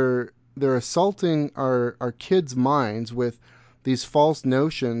they're assaulting our kids' minds with these false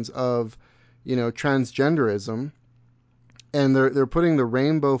notions of, you know, transgenderism, and they're putting the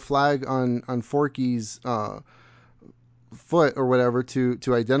rainbow flag on Forky's foot or whatever to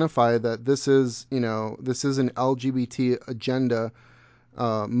identify that this is, you know, this is an LGBT agenda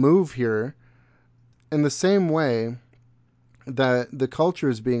move here. In the same way that the culture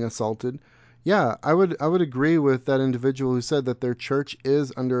is being assaulted, yeah, I would agree with that individual who said that their church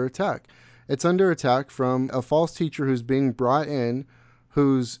is under attack. It's under attack from a false teacher who's being brought in,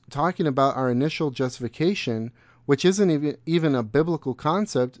 who's talking about our initial justification, which isn't even a biblical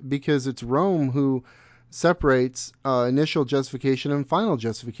concept, because it's Rome who separates initial justification and final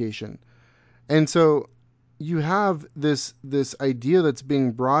justification. And so you have this idea that's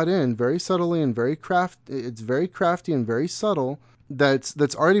being brought in very subtly and it's very crafty and very subtle,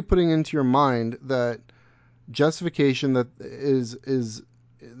 that's already putting into your mind that justification, that is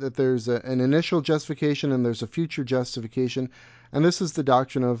that there's an initial justification and there's a future justification, and this is the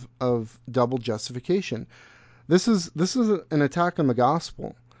doctrine of double justification. This is an attack on the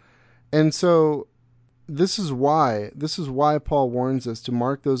gospel. And so this is why Paul warns us to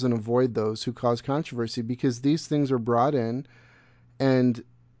mark those and avoid those who cause controversy, because these things are brought in, and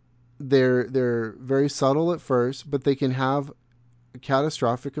they're very subtle at first, but they can have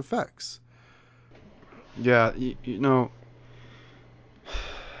catastrophic effects. Yeah, you know,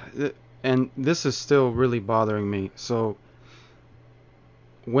 and this is still really bothering me. So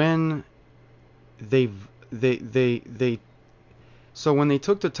when they so when they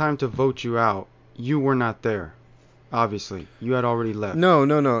took the time to vote you out, you were not there. Obviously, you had already left.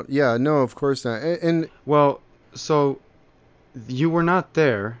 No. Yeah, no, of course not. And well, so you were not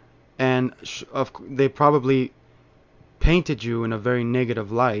there, and they probably painted you in a very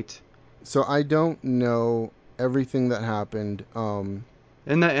negative light. So I don't know everything that happened.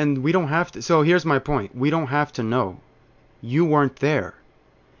 And we don't have to. So here's my point. We don't have to know. You weren't there.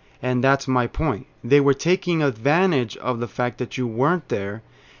 And that's my point. They were taking advantage of the fact that you weren't there,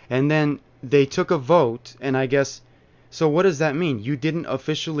 and then they took a vote, and I guess, so what does that mean? You didn't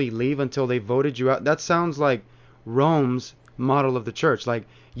officially leave until they voted you out? That sounds like Rome's model of the church. Like,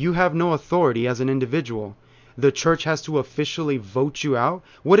 you have no authority as an individual. The church has to officially vote you out?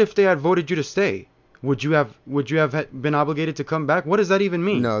 What if they had voted you to stay? Would you have been obligated to come back? What does that even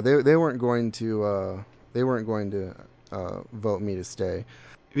mean? No, they weren't going to vote me to stay.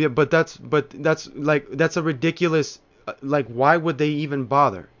 Yeah, but that's a ridiculous, like, why would they even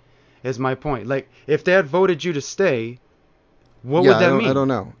bother? Is my point. Like, if they had voted you to stay, what would that mean? I don't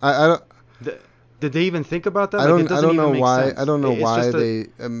know. I don't. Did they even think about that? I don't know why. Sense. I don't know why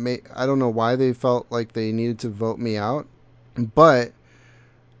I don't know why they felt like they needed to vote me out. But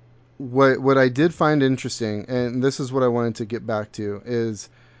what I did find interesting, and this is what I wanted to get back to, is,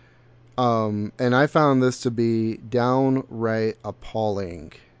 and I found this to be downright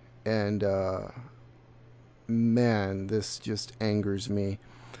appalling, and man, this just angers me.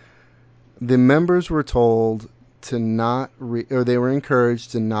 The members were told to not read, or they were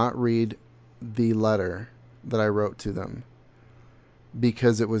encouraged to not read the letter that I wrote to them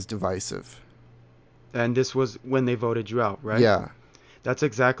because it was divisive. And this was when they voted you out, right? Yeah. That's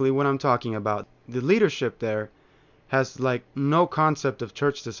exactly what I'm talking about. The leadership there has like no concept of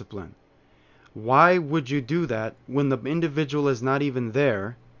church discipline. Why would you do that when the individual is not even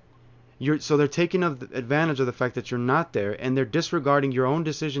there? So they're taking advantage of the fact that you're not there, and they're disregarding your own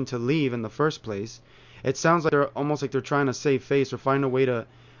decision to leave in the first place. It sounds like they're almost like they're trying to save face or find a way to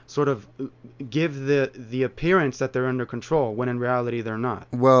sort of give the appearance that they're under control, when in reality they're not.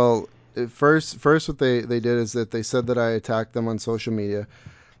 Well, first what they did is that they said that I attacked them on social media.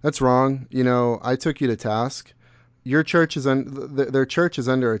 That's wrong. You know, I took you to task. Your church their church is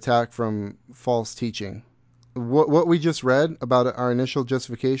under attack from false teaching. What we just read about our initial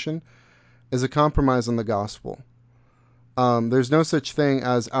justification is a compromise on the gospel. There's no such thing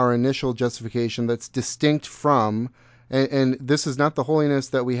as our initial justification that's distinct from And this is not the holiness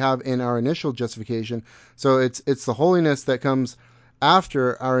that we have in our initial justification. So it's the holiness that comes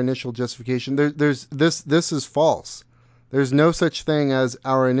after our initial justification. This is false. There's no such thing as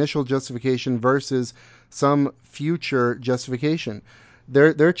our initial justification versus some future justification.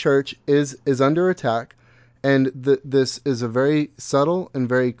 Their church is under attack, and this is a very subtle and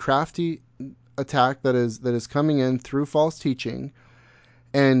very crafty attack that is coming in through false teaching.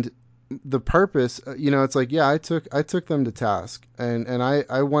 And the purpose, it's like, yeah, I took them to task, and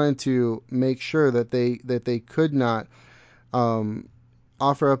I wanted to make sure that they could not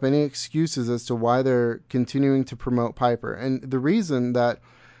offer up any excuses as to why they're continuing to promote Piper. And the reason that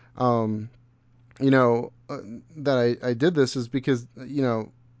that I did this is because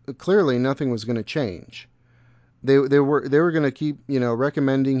clearly nothing was going to change. They were going to keep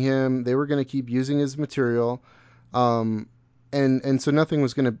recommending him. They were going to keep using his material, and so nothing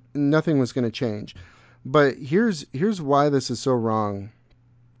was going to change. But here's why this is so wrong.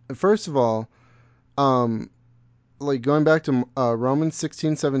 First of all, like going back to Romans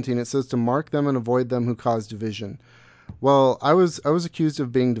 16:17, it says to mark them and avoid them who cause division. Well, I was accused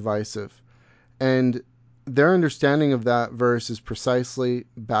of being divisive, and their understanding of that verse is precisely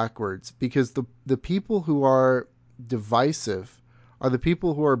backwards, because the people who are divisive are the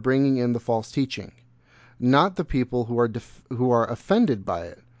people who are bringing in the false teaching, not the people who are offended by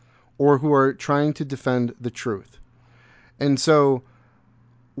it or who are trying to defend the truth. And so,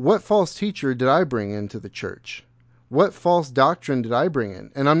 what false teacher did I bring into the church? What false doctrine did I bring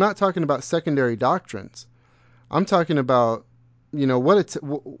in? And I'm not talking about secondary doctrines. I'm talking about,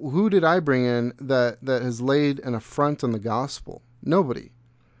 who did I bring in that has laid an affront on the gospel? Nobody.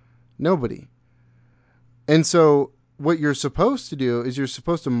 And so what you're supposed to do is you're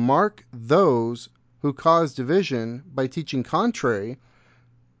supposed to mark those who cause division by teaching contrary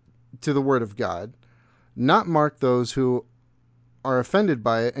to the Word of God, not mark those who are offended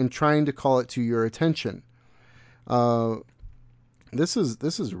by it and trying to call it to your attention. This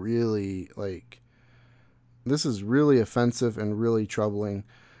is really offensive and really troubling.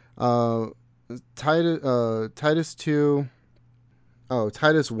 Titus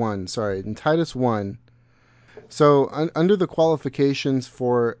 1. Sorry, in Titus 1. So under the qualifications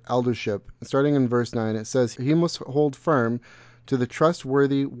for eldership, starting in verse 9, it says, he must hold firm to the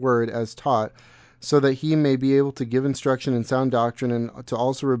trustworthy word as taught, so that he may be able to give instruction in sound doctrine and to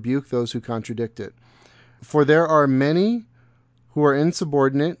also rebuke those who contradict it. For there are many who are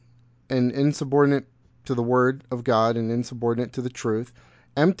insubordinate to the word of God and insubordinate to the truth,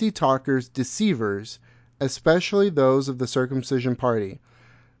 empty talkers, deceivers, especially those of the circumcision party.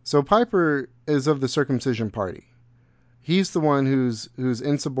 So Piper is of the circumcision party. He's the one who's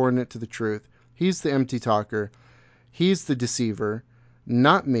insubordinate to the truth. He's the empty talker. He's the deceiver,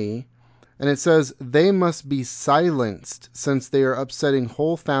 not me. And it says, they must be silenced, since they are upsetting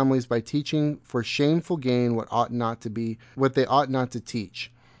whole families by teaching for shameful gain what they ought not to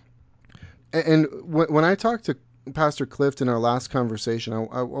teach. And when I talked to Pastor Clift in our last conversation,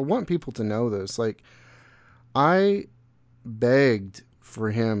 I want people to know this. Like, I begged for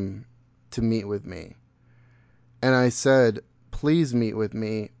him to meet with me. And I said, please meet with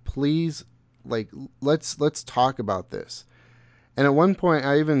me. Please, let's talk about this. And at one point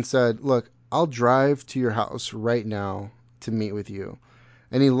I even said, look, I'll drive to your house right now to meet with you.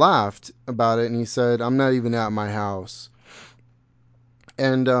 And he laughed about it and he said, I'm not even at my house.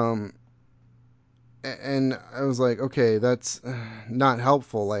 And I was like, okay, that's not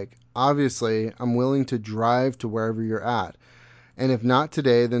helpful. Like, obviously I'm willing to drive to wherever you're at. And if not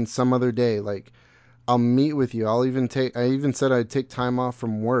today, then some other day. Like, I'll meet with you. I even said I'd take time off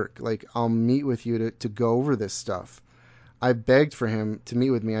from work. Like, I'll meet with you to go over this stuff. I begged for him to meet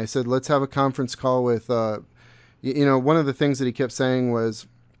with me. I said, let's have a conference call with, one of the things that he kept saying was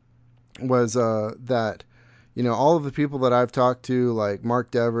that, all of the people that I've talked to, like Mark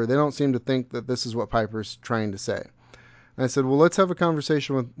Dever, they don't seem to think that this is what Piper's trying to say. And I said, well, let's have a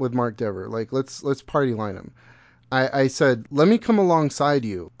conversation with Mark Dever. Like, let's party line him. I said, let me come alongside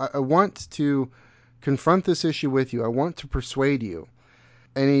you. I want to confront this issue with you. I want to persuade you.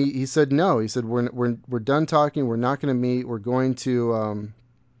 And he said no. He said, we're done talking. We're not going to meet. We're going to.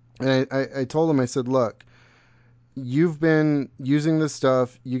 And I told him, I said, look, you've been using this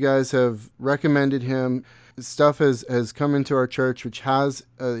stuff. You guys have recommended him. Stuff has come into our church which has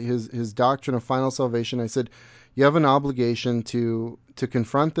his doctrine of final salvation. I said, you have an obligation to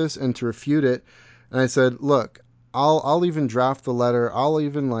confront this and to refute it. And I said, look, I'll even draft the letter.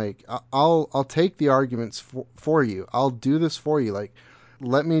 I'll take the arguments for you. I'll do this for you. Like,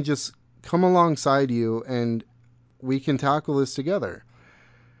 let me just come alongside you and we can tackle this together.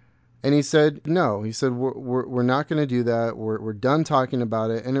 And he said, no, he said, we're not going to do that. We're done talking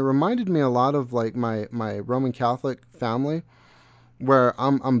about it. And it reminded me a lot of like my Roman Catholic family, where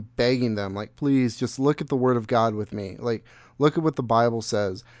I'm begging them, like, please just look at the Word of God with me. Like, look at what the Bible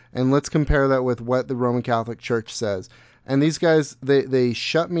says, and let's compare that with what the Roman Catholic Church says. And these guys, they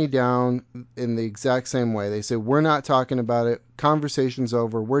shut me down in the exact same way. They say, we're not talking about it. Conversation's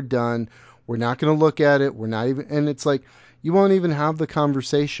over. We're done. We're not going to look at it. We're not even, and it's like, you won't even have the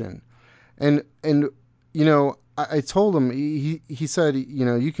conversation. And you know, I told him, he said, you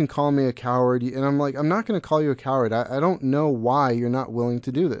know, you can call me a coward. And I'm like, I'm not going to call you a coward. I don't know why you're not willing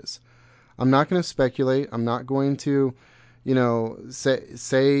to do this. I'm not going to speculate. I'm not going to, you know,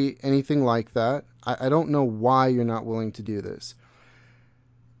 say anything like that. I don't know why you're not willing to do this.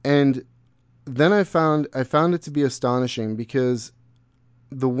 And then I found it to be astonishing, because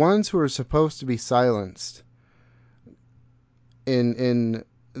the ones who are supposed to be silenced in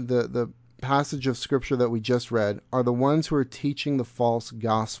the passage of scripture that we just read are the ones who are teaching the false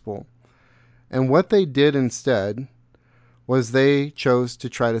gospel. And what they did instead was they chose to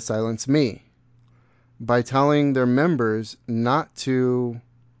try to silence me by telling their members not to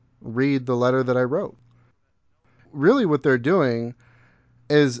read the letter that I wrote. Really what they're doing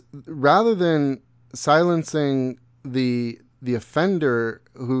is, rather than silencing the offender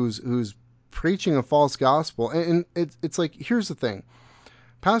who's preaching a false gospel, and it's like, here's the thing.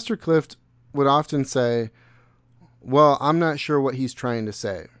 Pastor Clift would often say, well, I'm not sure what he's trying to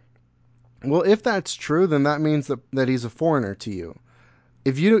say. Well, if that's true, then that means that he's a foreigner to you.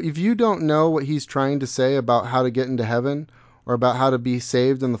 If you don't know what he's trying to say about how to get into heaven, or about how to be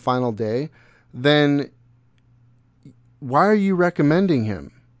saved in the final day, then why are you recommending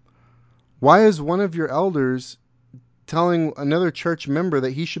him? Why is one of your elders telling another church member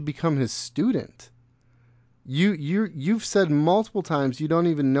that he should become his student? You've said multiple times you don't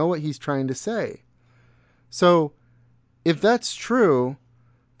even know what he's trying to say. So if that's true,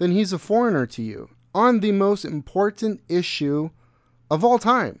 then he's a foreigner to you on the most important issue of all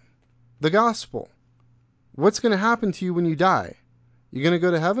time, the gospel. What's going to happen to you when you die? You're going to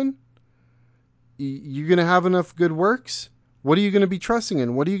go to heaven? You're going to have enough good works? What are you going to be trusting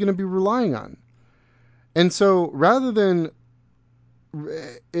in? What are you going to be relying on? And so rather than,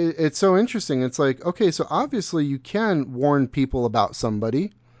 it's so interesting. It's like, okay, so obviously you can warn people about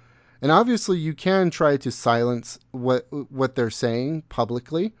somebody, and obviously you can try to silence what they're saying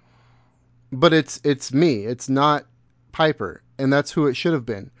publicly, but it's me. It's not Piper, and that's who it should have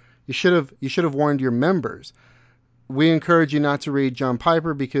been. You should have warned your members. We encourage you not to read John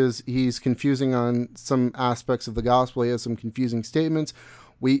Piper because he's confusing on some aspects of the gospel. He has some confusing statements.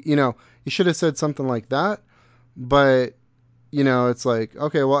 You should have said something like that. But, it's like,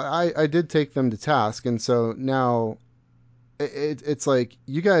 okay, well, I did take them to task. And so now it's like,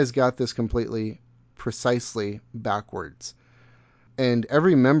 you guys got this completely precisely backwards. And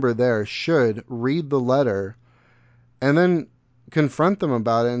every member there should read the letter and then confront them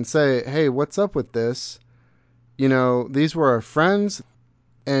about it and say, hey, what's up with this? These were our friends,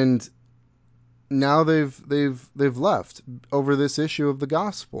 and now they've left over this issue of the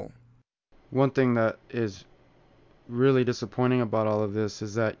gospel. One thing that is really disappointing about all of this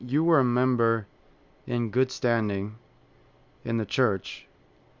is that you were a member in good standing in the church.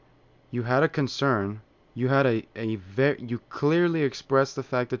 You had a concern. You had you clearly expressed the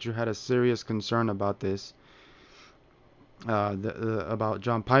fact that you had a serious concern about this, about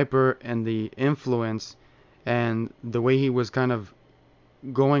John Piper and the influence and the way he was kind of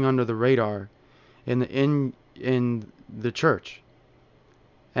going under the radar in the church.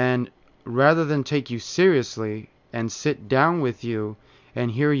 And rather than take you seriously and sit down with you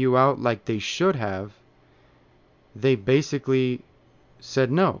and hear you out like they should have, they basically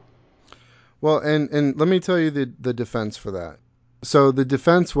said no. Well, and let me tell you the defense for that. So the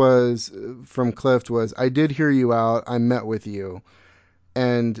defense was from Clift was, I did hear you out. I met with you.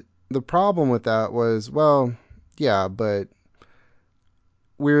 And the problem with that was, well, yeah, but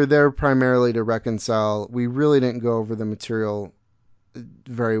we were there primarily to reconcile. We really didn't go over the material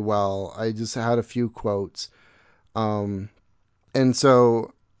very well. I just had a few quotes. And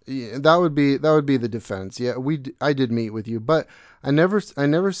so that would be the defense. Yeah, I did meet with you, but I never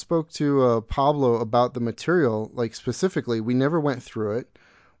spoke to Pablo about the material, like specifically. We never went through it.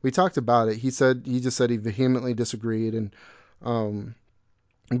 We talked about it. He just said he vehemently disagreed, and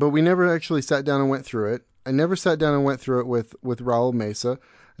but we never actually sat down and went through it. I never sat down and went through it with Raul Mesa.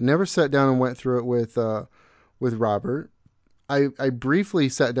 I never sat down and went through it with Robert. I briefly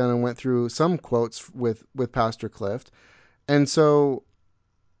sat down and went through some quotes with Pastor Clift. And so,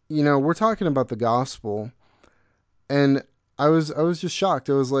 we're talking about the gospel, and I was just shocked.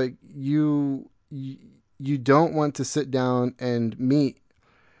 I was like, you don't want to sit down and meet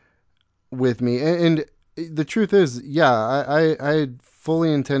with me. And the truth is, yeah, I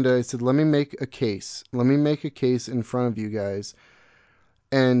fully intended. I said, let me make a case. Let me make a case in front of you guys.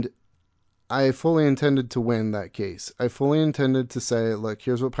 And I fully intended to win that case. I fully intended to say, look,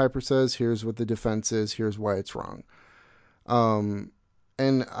 here's what Piper says. Here's what the defense is. Here's why it's wrong. And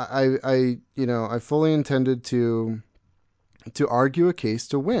I fully intended to argue a case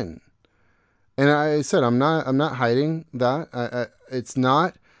to win. And I said, I'm not hiding that. It's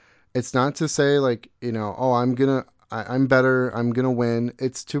not to say like, oh, I'm better, I'm gonna win.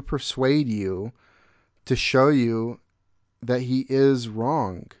 It's to persuade you, to show you that he is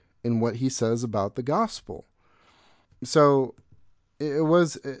wrong in what he says about the gospel. So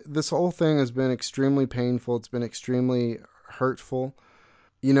this whole thing has been extremely painful. It's been extremely hurtful.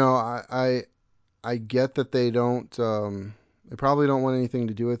 I get that they probably don't want anything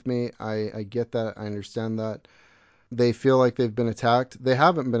to do with me. I get that. I understand that. They feel like they've been attacked. They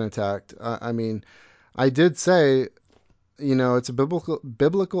haven't been attacked. I mean, I did say, it's a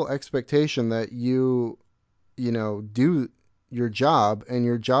biblical expectation that do your job, and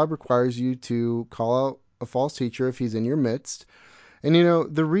your job requires you to call out a false teacher if he's in your midst. And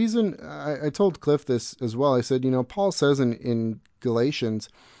the reason I told Cliff this as well, I said, Paul says in Galatians,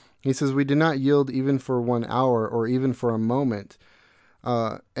 he says, we did not yield even for 1 hour or even for a moment.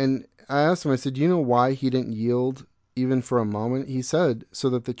 And I asked him, I said, do you know why he didn't yield even for a moment? He said, so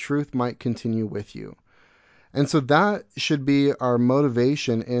that the truth might continue with you. And so that should be our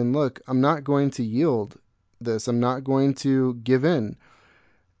motivation. And look, I'm not going to yield this. I'm not going to give in.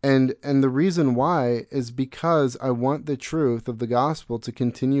 And the reason why is because I want the truth of the gospel to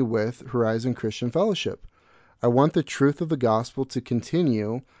continue with Horizon Christian Fellowship. I want the truth of the gospel to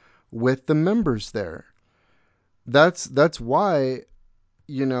continue with the members there. That's why,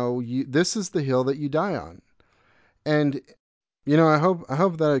 this is the hill that you die on. And, I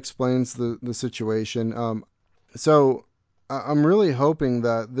hope that explains the situation. So I'm really hoping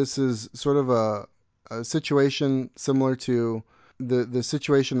that this is sort of a situation similar to the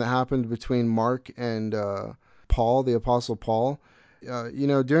situation that happened between Mark and Paul, the Apostle Paul.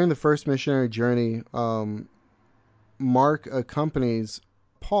 During the first missionary journey, Mark accompanies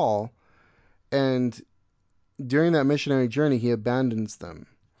Paul, and during that missionary journey, he abandons them.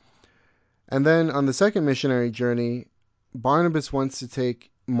 And then on the second missionary journey, Barnabas wants to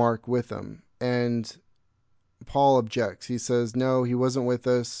take Mark with him, and Paul objects. He says, no, he wasn't with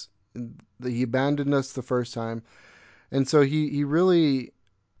us. He abandoned us the first time. And so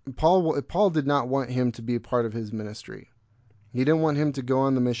Paul did not want him to be a part of his ministry. He didn't want him to go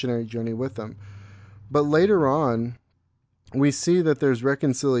on the missionary journey with him. But later on, we see that there's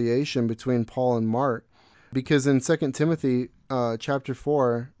reconciliation between Paul and Mark, because in 2 Timothy chapter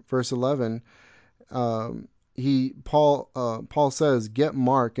 4, verse 11, Paul says, get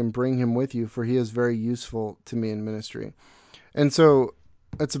Mark and bring him with you, for he is very useful to me in ministry. And so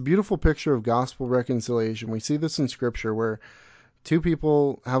it's a beautiful picture of gospel reconciliation. We see this in Scripture where two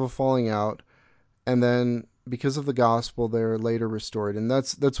people have a falling out, and then because of the gospel, they're later restored. And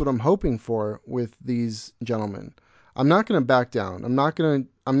that's what I'm hoping for with these gentlemen. I'm not going to back down. I'm not going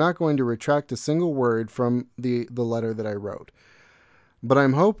to retract a single word from the letter that I wrote. But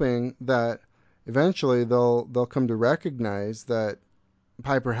I'm hoping that eventually they'll come to recognize that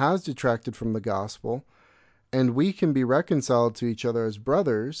Piper has detracted from the gospel, and we can be reconciled to each other as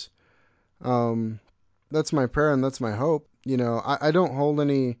brothers. That's my prayer and that's my hope. I don't hold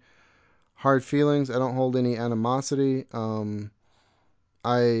any hard feelings. I don't hold any animosity.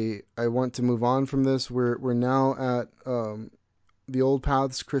 I want to move on from this. We're now at the Old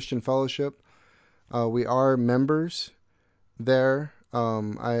Paths Christian Fellowship. We are members there.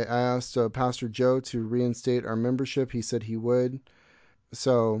 I asked Pastor Joe to reinstate our membership. He said he would.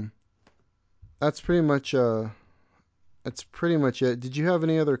 So that's pretty much it. Did you have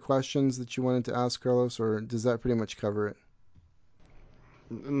any other questions that you wanted to ask, Carlos, or does that pretty much cover it?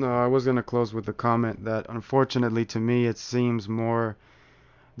 No, I was going to close with the comment that unfortunately to me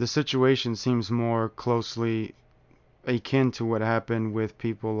the situation seems more closely akin to what happened with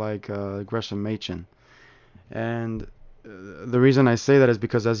people like Gresham Machen. And the reason I say that is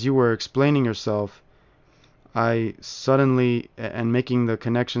because as you were explaining yourself, I suddenly, and making the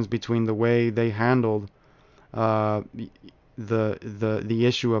connections between the way they handled uh, the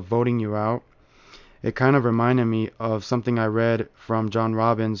issue of voting you out, it kind of reminded me of something I read from John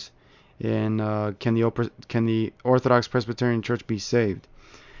Robbins in Can the Orthodox Presbyterian Church Be Saved?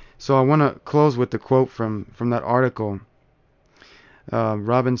 So I want to close with the quote from that article.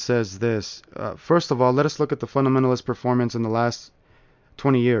 Robin says this. First of all, let us look at the fundamentalist performance in the last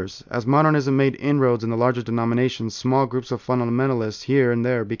 20 years. As modernism made inroads in the larger denominations, small groups of fundamentalists here and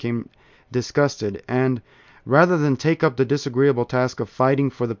there became disgusted, and, rather than take up the disagreeable task of fighting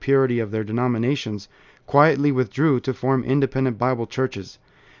for the purity of their denominations, quietly withdrew to form independent Bible churches.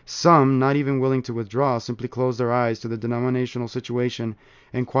 Some, not even willing to withdraw, simply closed their eyes to the denominational situation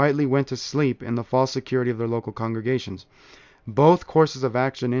and quietly went to sleep in the false security of their local congregations. Both courses of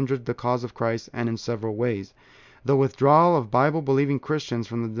action injured the cause of Christ, and in several ways. The withdrawal of Bible-believing Christians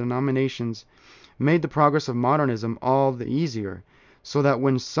from the denominations made the progress of modernism all the easier, so that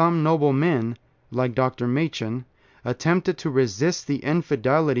when some noble men, like Dr. Machen, attempted to resist the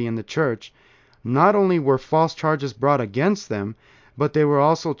infidelity in the church, not only were false charges brought against them, but they were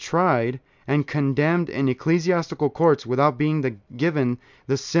also tried and condemned in ecclesiastical courts without being given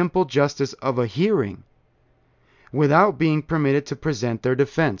the simple justice of a hearing, without being permitted to present their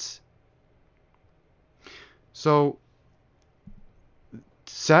defense. So,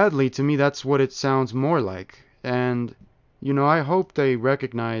 sadly, to me, that's what it sounds more like. And, I hope they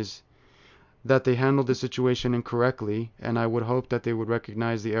recognize that they handled the situation incorrectly, and I would hope that they would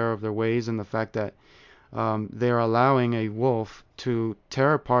recognize the error of their ways and the fact that they are allowing a wolf to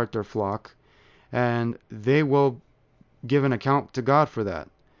tear apart their flock, and they will give an account to God for that.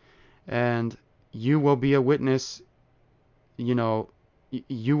 And you will be a witness, you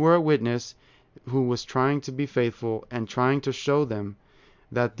were a witness who was trying to be faithful and trying to show them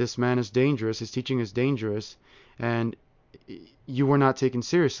that this man is dangerous, his teaching is dangerous, and you were not taken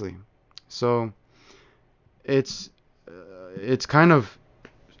seriously. So it's kind of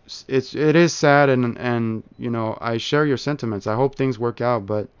it is sad, and I share your sentiments. I hope things work out,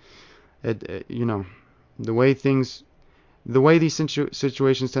 but the way these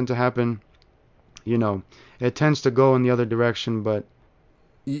situations tend to happen, it tends to go in the other direction. But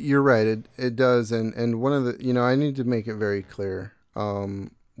You're right. It does, and one of the I need to make it very clear.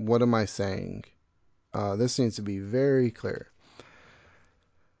 What am I saying? This needs to be very clear.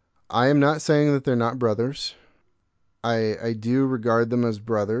 I am not saying that they're not brothers. I do regard them as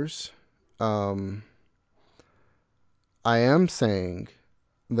brothers. I am saying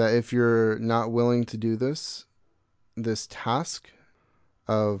that if you're not willing to do this task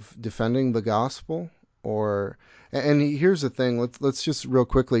of defending the gospel, and here's the thing, let's just real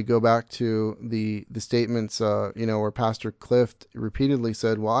quickly go back to the statements where Pastor Cliff repeatedly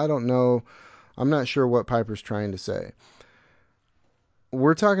said, well, I don't know, I'm not sure what Piper's trying to say.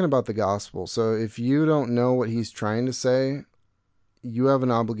 We're talking about the gospel, so if you don't know what he's trying to say, you have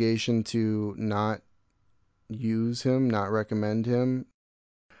an obligation to not use him, not recommend him.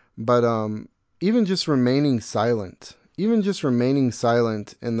 But even just remaining silent in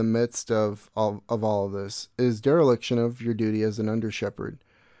the midst of all of this is dereliction of your duty as an under shepherd.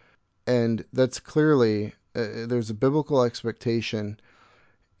 And that's clearly, there's a biblical expectation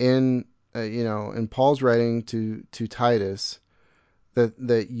in Paul's writing to Titus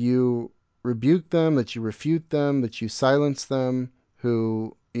that you rebuke them, that you refute them, that you silence them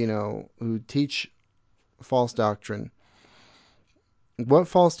who teach false doctrine. What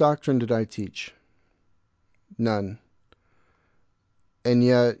false doctrine did I teach? None. And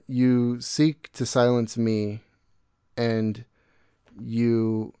yet you seek to silence me, and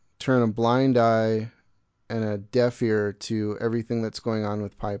you turn a blind eye and a deaf ear to everything that's going on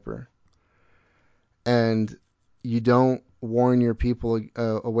with Piper. And you don't warn your people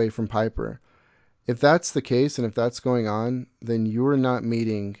away from Piper. If that's the case, and if that's going on, then you're not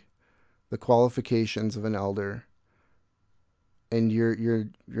meeting the qualifications of an elder, and you're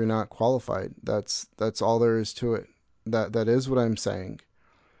not qualified. That's all there is to it. That is what I'm saying.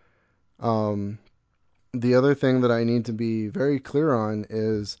 The other thing that I need to be very clear on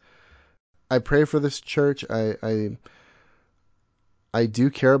is I pray for this church. I do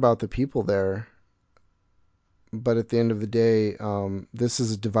care about the people there, but at the end of the day, this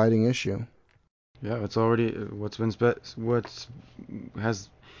is a dividing issue. yeah, it's already what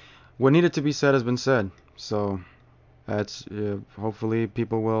needed to be said has been said. So that's hopefully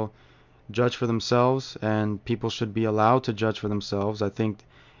people will judge for themselves, and people should be allowed to judge for themselves. I think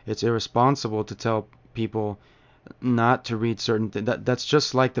it's irresponsible to tell people not to read certain things. That's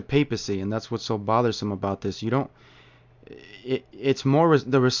just like the papacy, and that's what's so bothersome about this. You don't. It's more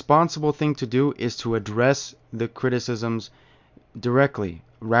the responsible thing to do is to address the criticisms directly,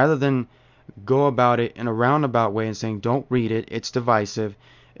 rather than go about it in a roundabout way and saying don't read it, it's divisive.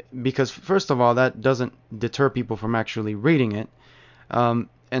 Because first of all, that doesn't deter people from actually reading it. And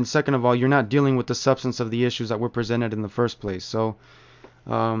second of all, you're not dealing with the substance of the issues that were presented in the first place. So,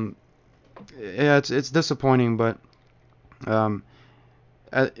 yeah, it's disappointing, but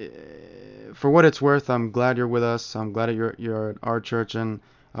for what it's worth, I'm glad you're with us. I'm glad that you're at our church, and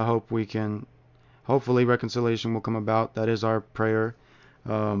I hope we can. Hopefully, reconciliation will come about. That is our prayer.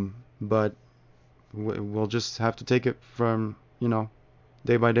 But we'll just have to take it from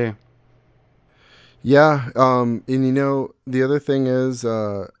day by day. Yeah. And the other thing is,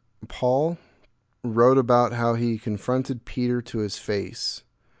 Paul wrote about how he confronted Peter to his face,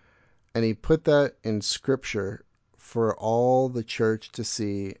 and he put that in scripture for all the church to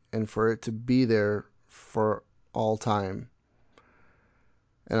see and for it to be there for all time.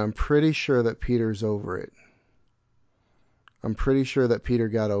 And I'm pretty sure that Peter's over it. I'm pretty sure that Peter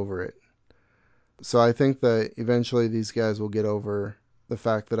got over it. So I think that eventually these guys will get over the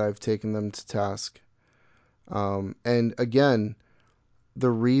fact that I've taken them to task. And again, the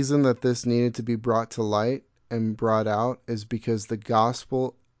reason that this needed to be brought to light and brought out is because the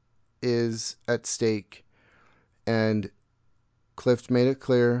gospel is at stake. And Cliff made it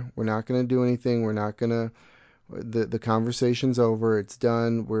clear, we're not going to do anything. We're not going to, the conversation's over. It's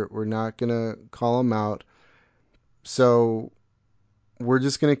done. We're not going to call them out. So we're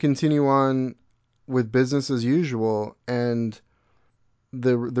just going to continue on with business as usual. And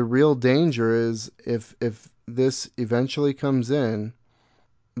the real danger is if this eventually comes in,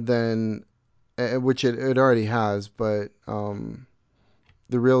 then, which it already has, but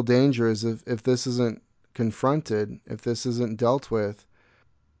the real danger is if this isn't confronted, if this isn't dealt with,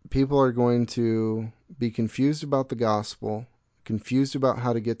 people are going to be confused about the gospel, confused about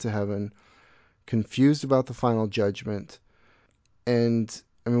how to get to heaven, confused about the final judgment. And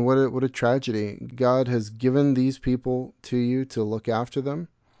I mean, what a tragedy. God has given these people to you to look after them.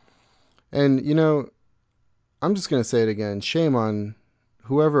 And, I'm just going to say it again. Shame on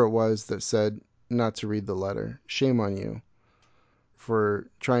whoever it was that said not to read the letter. Shame on you for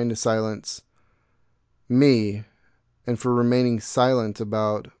trying to silence me and for remaining silent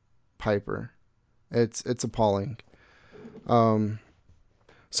about Piper. It's appalling. So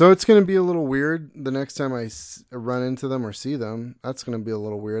it's going to be a little weird the next time I run into them or see them. That's going to be a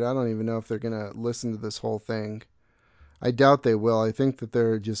little weird. I don't even know if they're going to listen to this whole thing. I doubt they will. I think that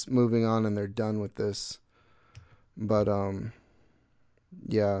they're just moving on and they're done with this. But,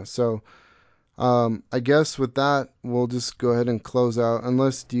 yeah, so I guess with that, we'll just go ahead and close out.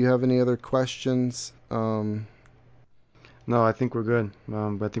 Unless, do you have any other questions? No, I think we're good.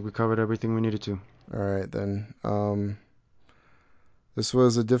 But I think we covered everything we needed to. All right, then. This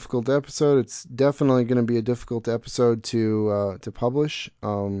was a difficult episode. It's definitely going to be a difficult episode to publish.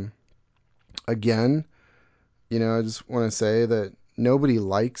 Again, I just want to say that nobody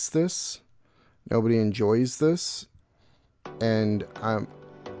likes this. Nobody enjoys this. And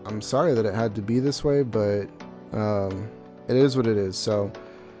I'm sorry that it had to be this way, but it is what it is. So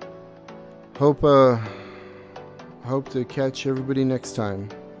hope to catch everybody next time.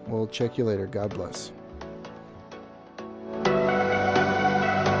 We'll check you later. God bless.